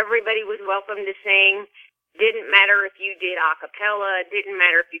 Everybody was welcome to sing. Didn't matter if you did a cappella. Didn't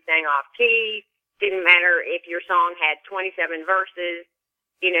matter if you sang off key. didn't matter if your song had 27 verses.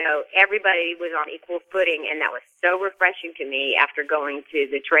 You know, everybody was on equal footing, and that was so refreshing to me after going to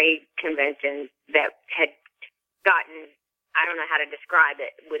the trade convention that had gotten, I don't know how to describe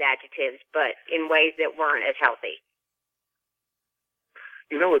it with adjectives, but in ways that weren't as healthy.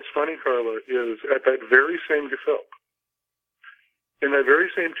 You know what's funny, Carla, is at that very same Filk, in that very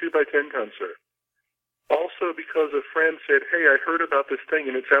same 2x10 concert, also because a friend said, hey, I heard about this thing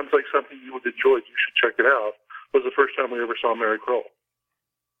and it sounds like something you would enjoy, you should check it out, was the first time we ever saw Mary Kroll.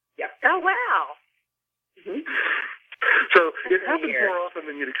 Yeah. Oh, wow. Mm-hmm. So it happens more often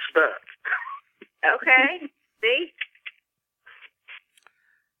than you'd expect. Okay. See?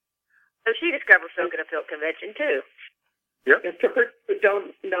 So she discovered Filk at a Filk convention, too. Yep. And for her who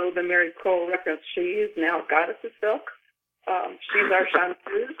don't know the Mary Kroll reference, she is now Goddess of Filk. She's our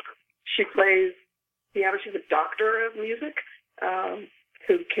chanteuse. She plays piano. She's a doctor of music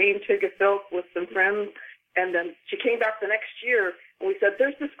who came to Filk with some friends, and then she came back the next year, and we said,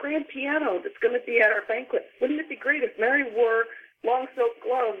 there's this grand piano that's going to be at our banquet. Wouldn't it be great if Mary wore long silk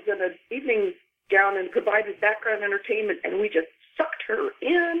gloves and an evening gown and provided background entertainment? And we just sucked her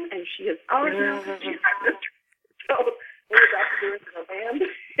in, and she is ours now. So we're about to do it in a band.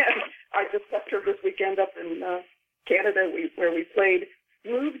 I just left her this weekend up in Canada where we played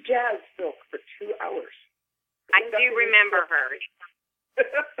smooth jazz Filk for 2 hours. I do remember her.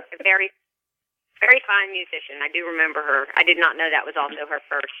 A very, very fine musician. I do remember her. I did not know that was also her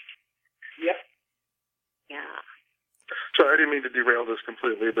first. Yep. Yeah. So I didn't mean to derail this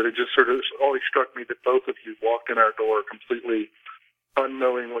completely, but it just sort of always struck me that both of you walked in our door completely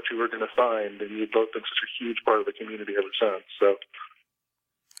unknowing what you were going to find, and you've both been such a huge part of the community ever since. So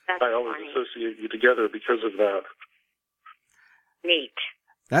That's I always funny. associate you together because of that. Neat.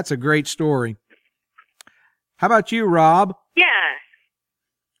 That's a great story. How about you, Rob? Yeah.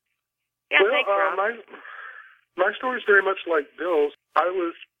 Yeah, Well, thanks, Rob. my story is very much like Bill's. I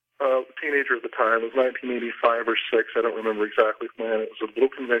was a teenager at the time. It was 1985 or 6. I don't remember exactly when. It was a little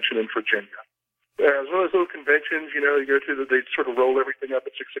convention in Virginia. As one of those little conventions, you know, you go to they sort of roll everything up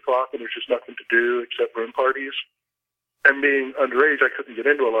at 6 o'clock and there's just nothing to do except room parties. And being underage, I couldn't get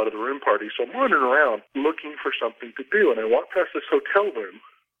into a lot of the room parties, so I'm wandering around looking for something to do. And I walked past this hotel room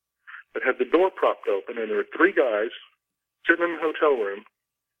that had the door propped open, and there were 3 guys sitting in the hotel room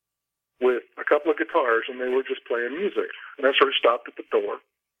with a couple of guitars, and they were just playing music. And I sort of stopped at the door,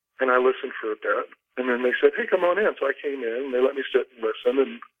 and I listened for a bit. And then they said, hey, come on in. So I came in, and they let me sit and listen,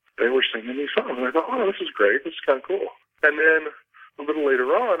 and they were singing these songs. And I thought, oh, this is great. This is kind of cool. And then a little later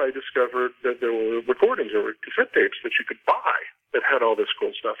on, I discovered that there were recordings, there were cassette tapes that you could buy that had all this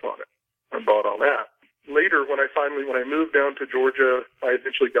cool stuff on it. I bought all that. Later, when I moved down to Georgia, I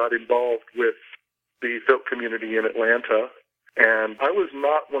eventually got involved with the Filk community in Atlanta. And I was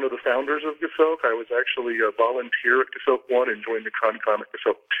not one of the founders of Filk. I was actually a volunteer at Filk 1 and joined the Con at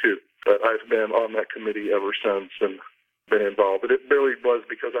Filk 2. But I've been on that committee ever since and been involved. But it really was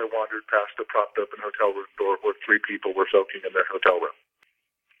because I wandered past a propped open hotel room door where 3 people were filking in their hotel room.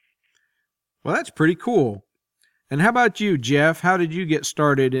 Well, that's pretty cool. And how about you, Jeff? How did you get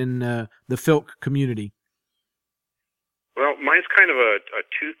started in the Filk community? Well, mine's kind of a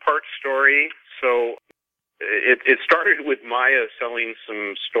 2-part story. So it started with Maya selling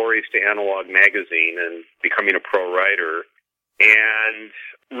some stories to Analog Magazine and becoming a pro writer. And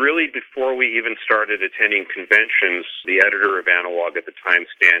really, before we even started attending conventions, the editor of Analog at the time,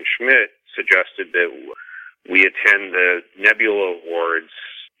 Stan Schmidt, suggested that we attend the Nebula Awards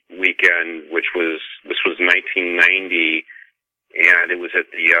weekend, this was 1990, and it was at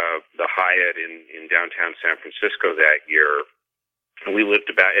the Hyatt in downtown San Francisco that year. And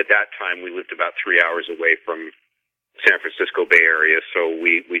at that time we lived about 3 hours away from San Francisco Bay Area, so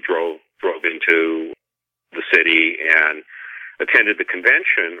we drove into the city and attended the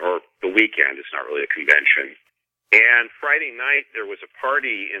convention, or the weekend. It's not really a convention. And Friday night there was a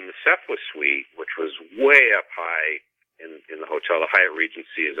party in the Cephala Suite, which was way up high in the hotel. The Hyatt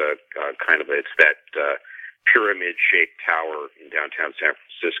Regency is it's that pyramid-shaped tower in downtown San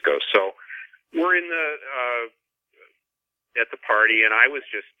Francisco. So we're at the party, and I was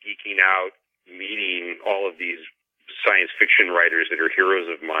just geeking out, meeting all of these science fiction writers that are heroes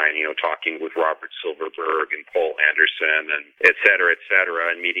of mine, you know, talking with Robert Silverberg and Paul Anderson and et cetera,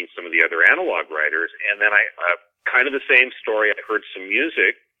 and meeting some of the other Analog writers. And then I kind of the same story. I heard some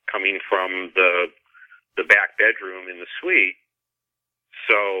music coming from the back bedroom in the suite.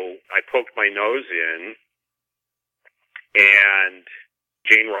 So I poked my nose in, and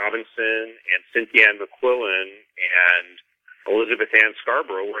Jane Robinson and Cynthia Ann McQuillan and Elizabeth Ann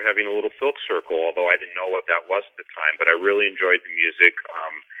Scarborough were having a little Filk circle, although I didn't know what that was at the time, but I really enjoyed the music.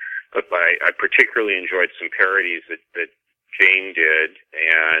 I particularly enjoyed some parodies that Jane did,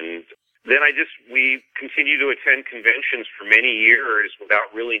 and then we continued to attend conventions for many years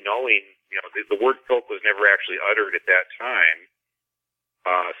without really knowing, the word Filk was never actually uttered at that time.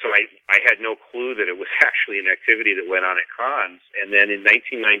 So I had no clue that it was actually an activity that went on at cons. And then in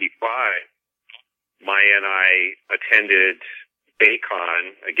 1995, Maya and I attended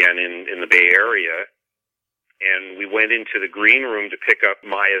BayCon, again in the Bay Area, and we went into the green room to pick up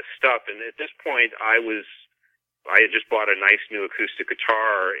Maya's stuff. And at this point, I had just bought a nice new acoustic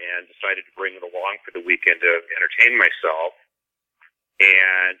guitar and decided to bring it along for the weekend to entertain myself,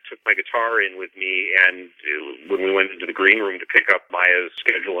 and took my guitar in with me. And when we went into the green room to pick up Maya's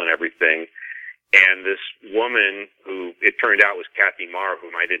schedule and everything, and this woman, who it turned out was Kathy Marr,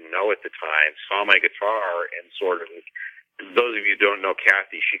 whom I didn't know at the time, saw my guitar and sort of, those of you who don't know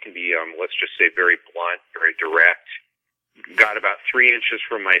Kathy, she can be, let's just say, very blunt, very direct, got about 3 inches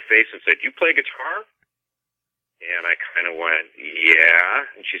from my face and said, "You play guitar?" And I kind of went, "Yeah."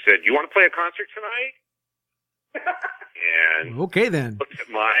 And she said, "You want to play a concert tonight?" And okay, then. Looked at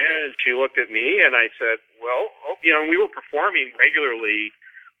Maya, and she looked at me, and I said, "Well, we were performing regularly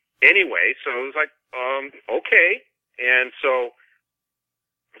anyway, so it was like, okay." And so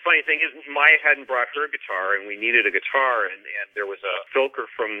the funny thing is, Maya hadn't brought her guitar, and we needed a guitar, and there was a Filker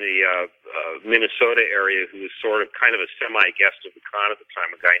from the Minnesota area who was sort of kind of a semi-guest of the con at the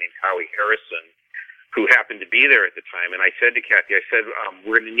time, a guy named Howie Harrison, who happened to be there at the time. And I said to Kathy,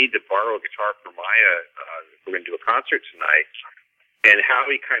 we're going to need to borrow a guitar for Maya if we're going to do a concert tonight. And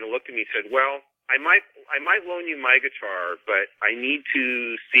Howie kind of looked at me and said, "Well, I might loan you my guitar, but I need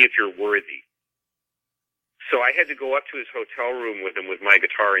to see if you're worthy." So I had to go up to his hotel room with him with my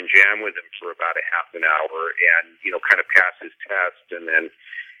guitar and jam with him for about a half an hour and, kind of pass his test. And then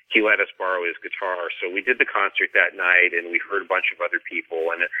he let us borrow his guitar. So we did the concert that night, and we heard a bunch of other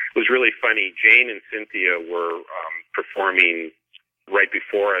people. And it was really funny. Jane and Cynthia were performing right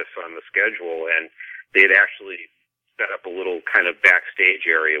before us on the schedule, and they had actually set up a little kind of backstage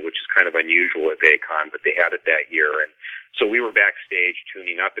area, which is kind of unusual at BayCon, but they had it that year. And so we were backstage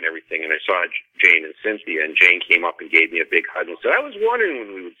tuning up and everything, and I saw Jane and Cynthia, and Jane came up and gave me a big hug and said, "I was wondering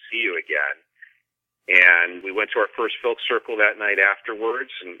when we would see you again." And we went to our first Filk Circle that night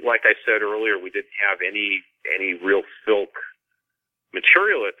afterwards. And like I said earlier, we didn't have any real Filk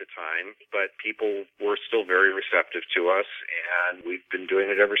material at the time, but people were still very receptive to us, and we've been doing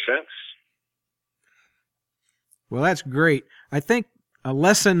it ever since. Well, that's great. I think a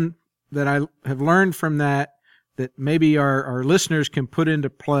lesson that I have learned from that maybe our listeners can put into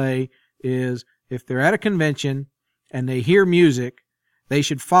play is if they're at a convention and they hear music, they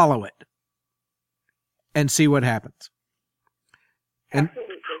should follow it and see what happens.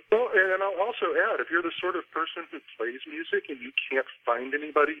 Absolutely. Well, and I'll also add, if you're the sort of person who plays music and you can't find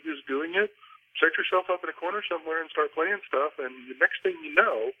anybody who's doing it, set yourself up in a corner somewhere and start playing stuff, and the next thing you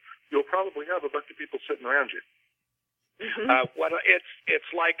know, you'll probably have a bunch of people sitting around you. Well,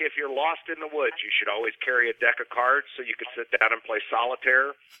 it's like if you're lost in the woods, you should always carry a deck of cards so you can sit down and play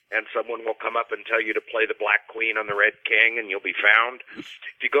solitaire, and someone will come up and tell you to play the Black Queen on the Red King, and you'll be found.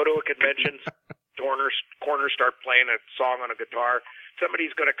 If you go to a convention, corner start playing a song on a guitar,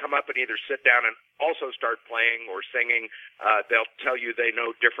 somebody's going to come up and either sit down and also start playing or singing. They'll tell you they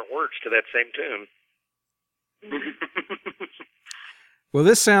know different words to that same tune. Well,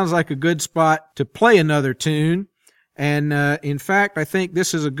 this sounds like a good spot to play another tune. And in fact, I think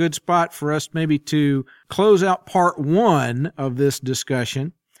this is a good spot for us maybe to close out part 1 of this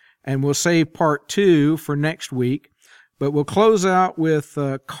discussion, and we'll save part 2 for next week. But we'll close out with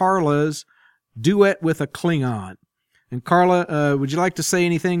Carla's Duet with a Klingon. And Carla, would you like to say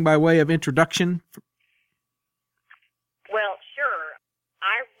anything by way of introduction? Well, sure.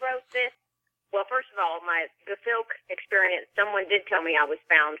 I wrote this. Well, first of all, the Filk experience, someone did tell me I was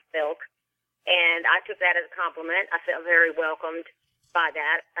found Filk. And I took that as a compliment. I felt very welcomed by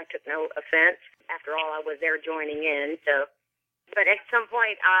that. I took no offense. After all, I was there joining in. But at some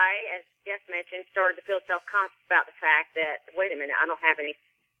point, I, as Jeff mentioned, started to feel self-conscious about the fact that, wait a minute, I don't have any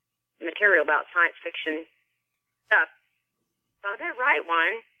material about science fiction stuff. So I better write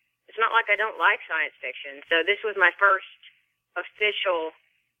one. It's not like I don't like science fiction. So this was my first official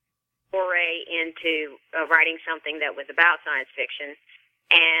foray into writing something that was about science fiction.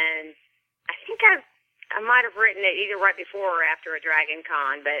 And I think I might have written it either right before or after a Dragon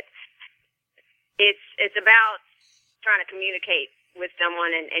Con, but it's about trying to communicate with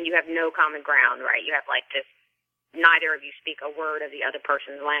someone and you have no common ground, right? You have neither of you speak a word of the other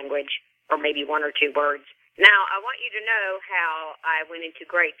person's language, or maybe 1 or 2 words. Now, I want you to know how I went into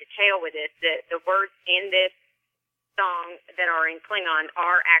great detail with this, that the words in this song that are in Klingon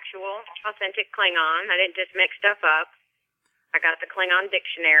are actual, authentic Klingon. I didn't just make stuff up. I got the Klingon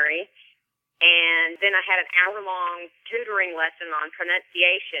dictionary, and then I had an hour-long tutoring lesson on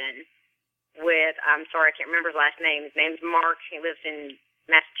pronunciation with, I'm sorry, I can't remember his last name. His name's Mark. He lives in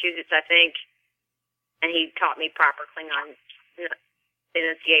Massachusetts, I think, and he taught me proper Klingon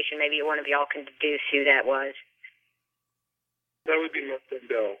pronunciation. Maybe one of y'all can deduce who that was. That would be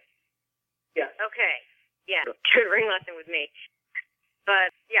Brenda. Yeah. Okay. Yeah, tutoring lesson with me.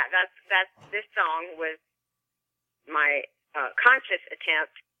 But yeah, that's this song was my conscious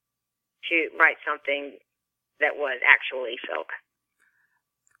attempt to write something that was actually Filk.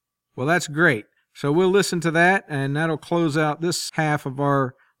 Well, that's great. So we'll listen to that, and that'll close out this half of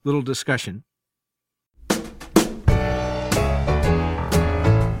our little discussion.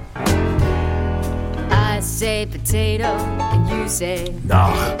 I say potato, and you say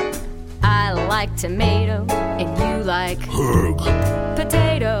Nach. I like tomato, and you like Hurg.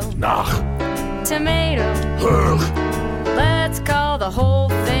 potato, Nach. tomato. Hurg. Let's call the whole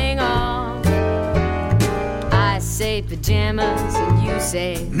thing off. I say pajamas, and you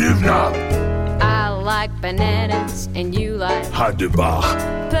say Nivna. I like bananas, and you like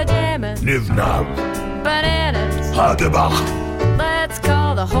Hadebach. pajamas, Nivna. bananas. Hadebach. Let's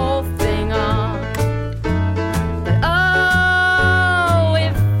call the whole thing off. But oh,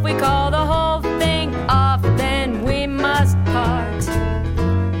 if we call the whole thing off, then we must part.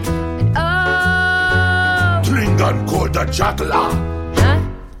 And oh, Klingon called the Jatla. huh?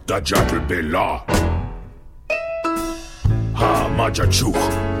 The Jatl Bela. Ha Majachuch.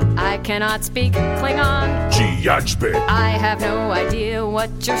 I cannot speak Klingon. Jiyajbe. I have no idea what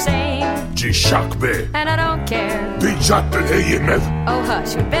you're saying, Jishakbe. and I don't care. Bijatl Eyemev. Oh,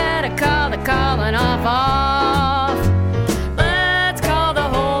 hush, we better call the calling off. Let's call the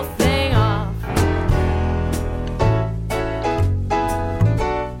whole thing off.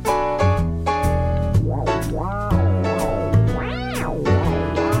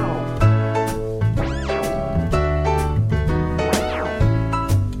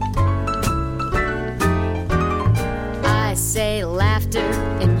 I say laughter,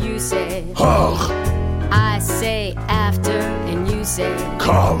 and you say Hach. I say after, and you say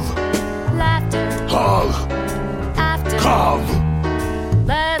Kav. laughter, Hach. after. Kav.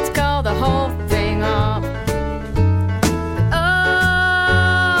 Let's call the whole thing off.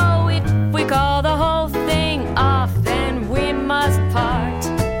 Oh, if we call the whole thing off, then we must part.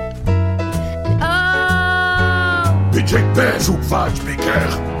 Oh, Bijek Bezuk Vaj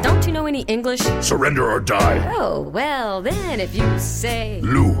Biker. don't you know any English? Surrender or die. Oh, well, then if you say,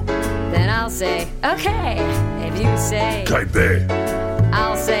 Lu. then I'll say, okay. If you say, Kaibe.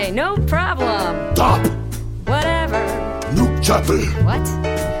 I'll say, no problem. Top. Whatever. Nuk Jatl. What?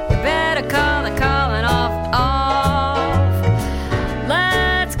 We better call the calling off.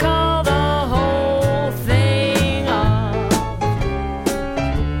 Let's call the whole thing off.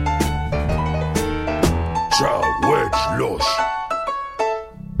 Cha Wedge Losh.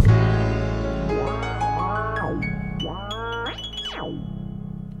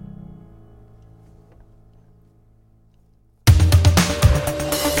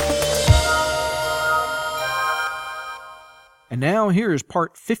 And now here is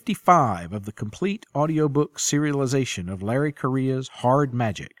part 55 of the complete audiobook serialization of Larry Correia's Hard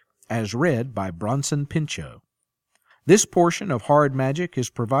Magic, as read by Bronson Pinchot. This portion of Hard Magic is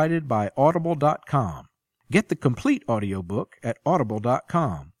provided by Audible.com. Get the complete audiobook at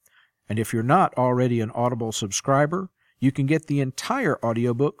Audible.com. And if you're not already an Audible subscriber, you can get the entire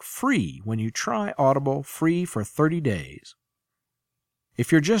audiobook free when you try Audible free for 30 days.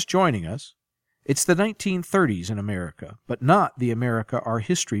 If you're just joining us, it's the 1930s in America, but not the America our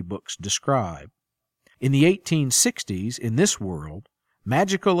history books describe. In the 1860s, in this world,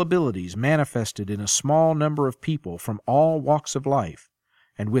 magical abilities manifested in a small number of people from all walks of life,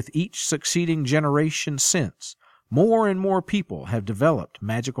 and with each succeeding generation since, more and more people have developed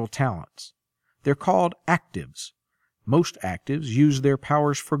magical talents. They're called actives. Most actives use their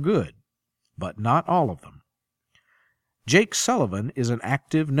powers for good, but not all of them. Jake Sullivan is an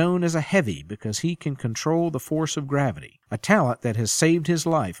active known as a heavy because he can control the force of gravity, a talent that has saved his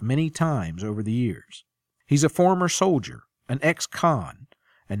life many times over the years. He's a former soldier, an ex-con,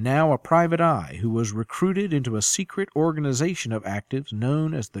 and now a private eye who was recruited into a secret organization of actives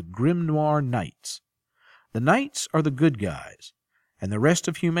known as the Grim Noir Knights. The Knights are the good guys, and the rest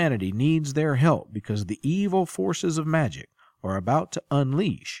of humanity needs their help because the evil forces of magic are about to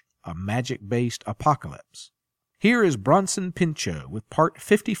unleash a magic-based apocalypse. Here is Bronson Pinchot with Part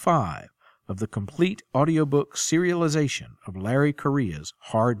 55 of the complete audiobook serialization of Larry Correia's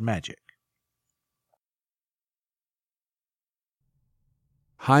Hard Magic.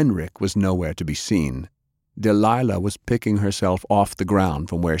 Heinrich was nowhere to be seen. Delilah was picking herself off the ground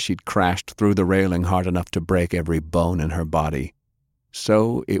from where she'd crashed through the railing hard enough to break every bone in her body.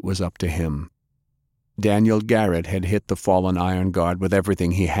 So it was up to him. Daniel Garrett had hit the fallen iron guard with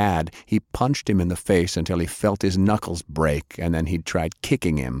everything he had. He punched him in the face until he felt his knuckles break, and then he'd tried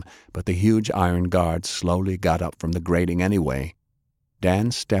kicking him, but the huge iron guard slowly got up from the grating anyway. Dan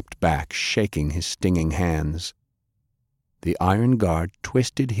stepped back, shaking his stinging hands. The iron guard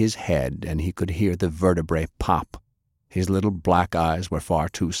twisted his head, and he could hear the vertebrae pop. His little black eyes were far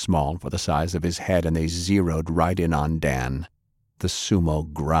too small for the size of his head, and they zeroed right in on Dan. The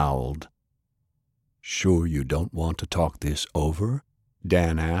sumo growled. "Sure you don't want to talk this over?"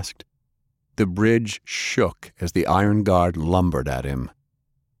 Dan asked. The bridge shook as the iron guard lumbered at him.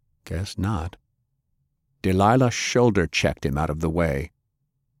 "Guess not." Delilah shoulder-checked him out of the way.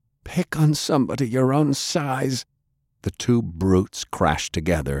 "Pick on somebody your own size." The two brutes crashed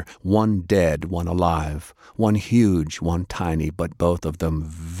together, one dead, one alive, one huge, one tiny, but both of them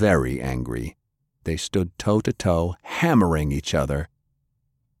very angry. They stood toe-to-toe, hammering each other.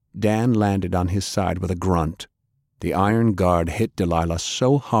 Dan landed on his side with a grunt. The iron guard hit Delilah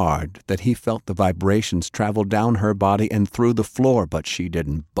so hard that he felt the vibrations travel down her body and through the floor, but she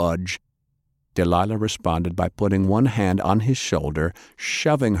didn't budge. Delilah responded by putting one hand on his shoulder,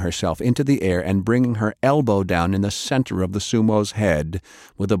 shoving herself into the air and bringing her elbow down in the center of the sumo's head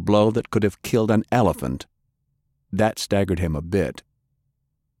with a blow that could have killed an elephant. That staggered him a bit.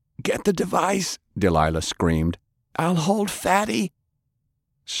 "Get the device," Delilah screamed. "I'll hold Fatty."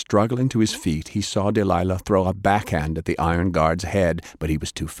 Struggling to his feet, he saw Delilah throw a backhand at the iron guard's head, but he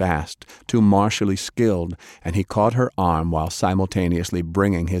was too fast, too martially skilled, and he caught her arm while simultaneously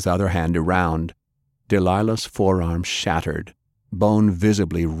bringing his other hand around. Delilah's forearm shattered, bone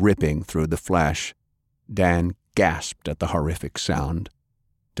visibly ripping through the flesh. Dan gasped at the horrific sound.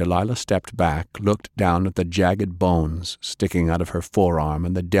 Delilah stepped back, looked down at the jagged bones sticking out of her forearm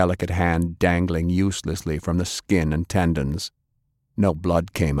and the delicate hand dangling uselessly from the skin and tendons. No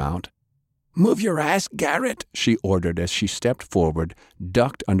blood came out. "Move your ass, Garrett," she ordered as she stepped forward,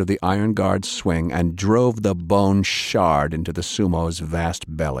 ducked under the iron guard's swing, and drove the bone shard into the sumo's vast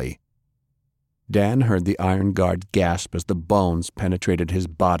belly. Dan heard the iron guard gasp as the bones penetrated his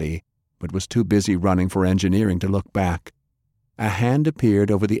body, but was too busy running for engineering to look back. A hand appeared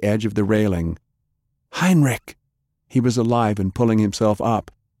over the edge of the railing. "Heinrich!" He was alive and pulling himself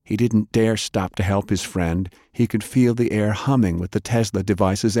up. He didn't dare stop to help his friend. He could feel the air humming with the Tesla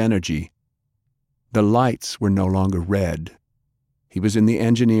device's energy. The lights were no longer red. He was in the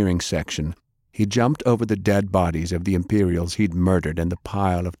engineering section. He jumped over the dead bodies of the Imperials he'd murdered and the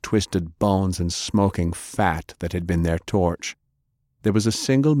pile of twisted bones and smoking fat that had been their torch. There was a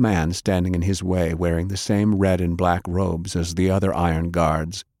single man standing in his way wearing the same red and black robes as the other iron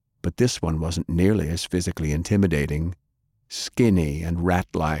guards, but this one wasn't nearly as physically intimidating. Skinny and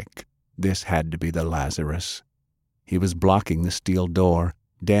rat-like, this had to be the Lazarus. He was blocking the steel door.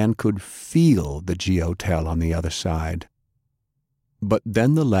 Dan could feel the G-Hotel on the other side. But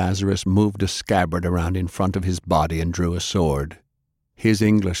then the Lazarus moved a scabbard around in front of his body and drew a sword. His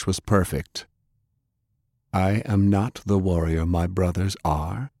English was perfect. "I am not the warrior my brothers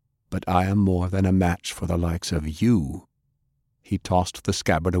are, but I am more than a match for the likes of you." He tossed the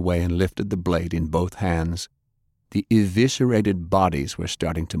scabbard away and lifted the blade in both hands. The eviscerated bodies were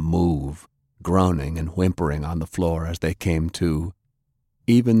starting to move, groaning and whimpering on the floor as they came to.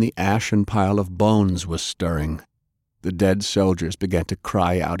 Even the ashen pile of bones was stirring. The dead soldiers began to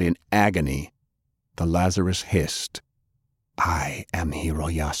cry out in agony. The Lazarus hissed, "I am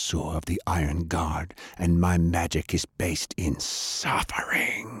Hiroyasu of the Iron Guard, and my magic is based in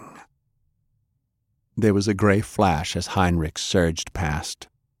suffering." There was a gray flash as Heinrich surged past.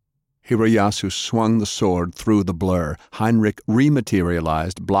 Hiroyasu swung the sword through the blur. Heinrich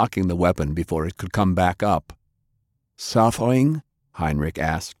rematerialized, blocking the weapon before it could come back up. "Suffering?" Heinrich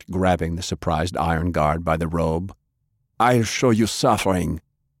asked, grabbing the surprised iron guard by the robe. "I'll show you suffering."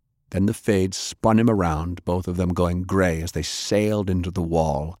 Then the Fades spun him around, both of them going gray as they sailed into the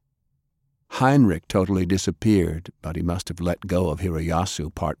wall. Heinrich totally disappeared, but he must have let go of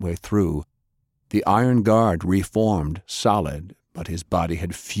Hiroyasu partway through. The iron guard reformed, solid, but his body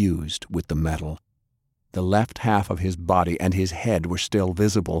had fused with the metal. The left half of his body and his head were still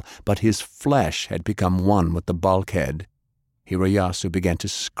visible, but his flesh had become one with the bulkhead. Hiroyasu began to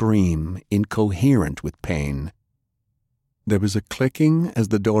scream, incoherent with pain. There was a clicking as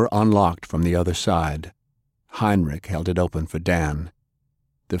the door unlocked from the other side. Heinrich held it open for Dan.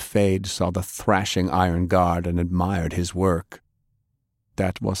 The Fade saw the thrashing iron guard and admired his work.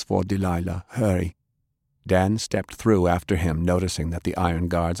 "That was for Delilah. Hurry." Dan stepped through after him, noticing that the Iron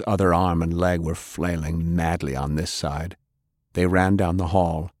Guard's other arm and leg were flailing madly on this side. They ran down the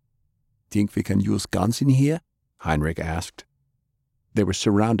hall. "Think we can use guns in here?" Heinrich asked. They were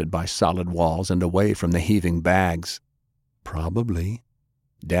surrounded by solid walls and away from the heaving bags. "Probably."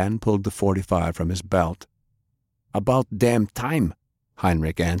 Dan pulled the .45 from his belt. "About damn time,"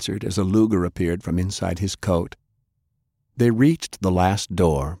 Heinrich answered as a Luger appeared from inside his coat. They reached the last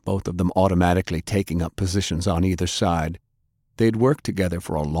door, both of them automatically taking up positions on either side. They'd worked together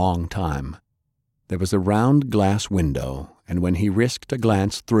for a long time. There was a round glass window, and when he risked a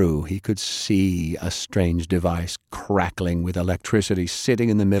glance through, he could see a strange device crackling with electricity sitting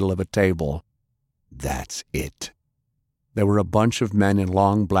in the middle of a table. That's it. There were a bunch of men in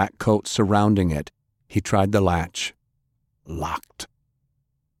long black coats surrounding it. He tried the latch. Locked.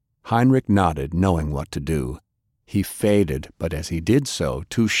 Heinrich nodded, knowing what to do. He faded, but as he did so,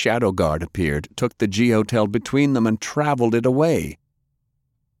 2 Shadow Guard appeared, took the geode held between them, and traveled it away.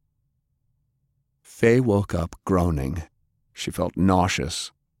 Faye woke up groaning. She felt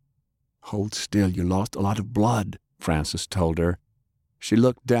nauseous. "Hold still, you lost a lot of blood," Francis told her. She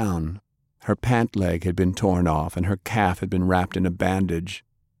looked down. Her pant leg had been torn off, and her calf had been wrapped in a bandage.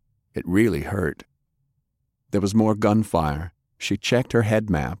 It really hurt. There was more gunfire. She checked her head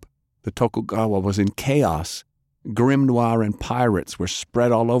map. The Tokugawa was in chaos. Grim-Noir and pirates were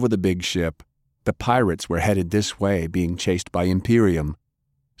spread all over the big ship. The pirates were headed this way, being chased by Imperium.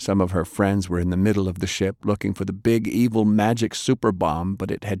 Some of her friends were in the middle of the ship looking for the big evil magic super bomb,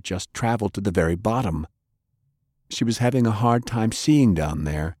 but it had just traveled to the very bottom. She was having a hard time seeing down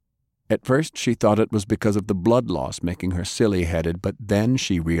there. At first she thought it was because of the blood loss making her silly-headed, but then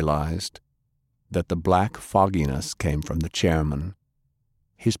she realized that the black fogginess came from the chairman.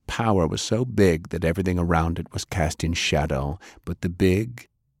 His power was so big that everything around it was cast in shadow, but the big,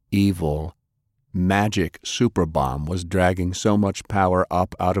 evil, magic super bomb was dragging so much power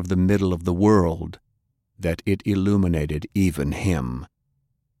up out of the middle of the world that it illuminated even him.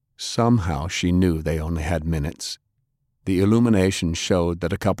 Somehow she knew they only had minutes. The illumination showed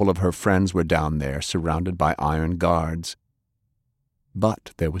that a couple of her friends were down there, surrounded by Iron Guards.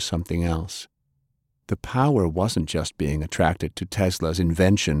 But there was something else. The power wasn't just being attracted to Tesla's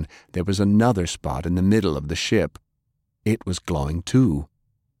invention. There was another spot in the middle of the ship. It was glowing too.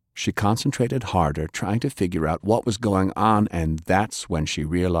 She concentrated harder, trying to figure out what was going on, and that's when she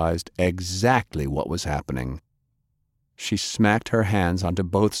realized exactly what was happening. She smacked her hands onto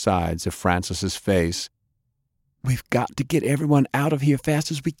both sides of Francis's face. "We've got to get everyone out of here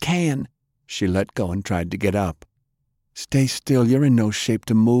fast as we can." She let go and tried to get up. "Stay still, you're in no shape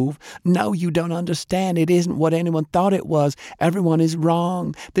to move." "No, you don't understand. It isn't what anyone thought it was. Everyone is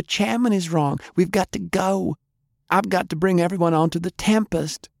wrong. The chairman is wrong. We've got to go. I've got to bring everyone onto the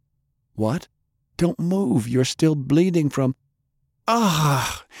Tempest." "What?" "Don't move. You're still bleeding from—"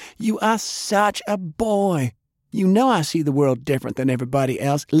 "Ah, you are such a boy. You know I see the world different than everybody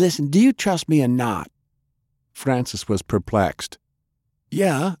else. Listen, do you trust me or not?" Francis was perplexed.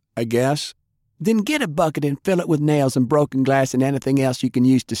 "Yeah, I guess." "Then get a bucket and fill it with nails and broken glass and anything else you can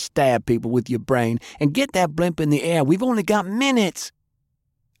use to stab people with your brain, and get that blimp in the air. We've only got minutes."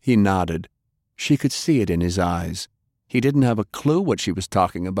 He nodded. She could see it in his eyes. He didn't have a clue what she was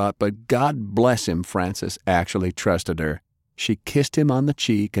talking about, but God bless him, Francis actually trusted her. She kissed him on the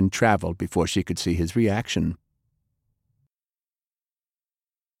cheek and traveled before she could see his reaction.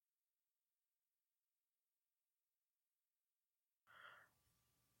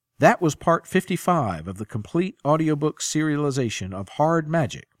 That was part 55 of the complete audiobook serialization of Hard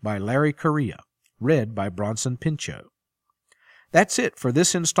Magic by Larry Correia, read by Bronson Pinchot. That's it for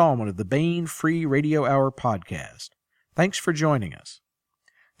this installment of the Baen Free Radio Hour podcast. Thanks for joining us.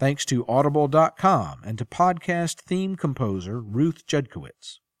 Thanks to Audible.com and to podcast theme composer Ruth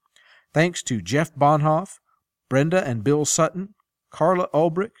Judkowitz. Thanks to Jeff Bohnhoff, Brenda and Bill Sutton, Carla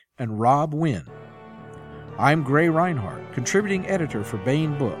Ulbrich, and Rob Wynne. I'm Gray Reinhardt, contributing editor for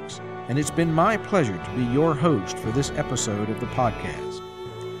Baen Books, and it's been my pleasure to be your host for this episode of the podcast.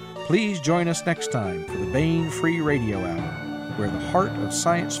 Please join us next time for the Baen Free Radio Hour, where the heart of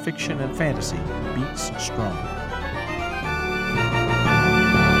science fiction and fantasy beats strong.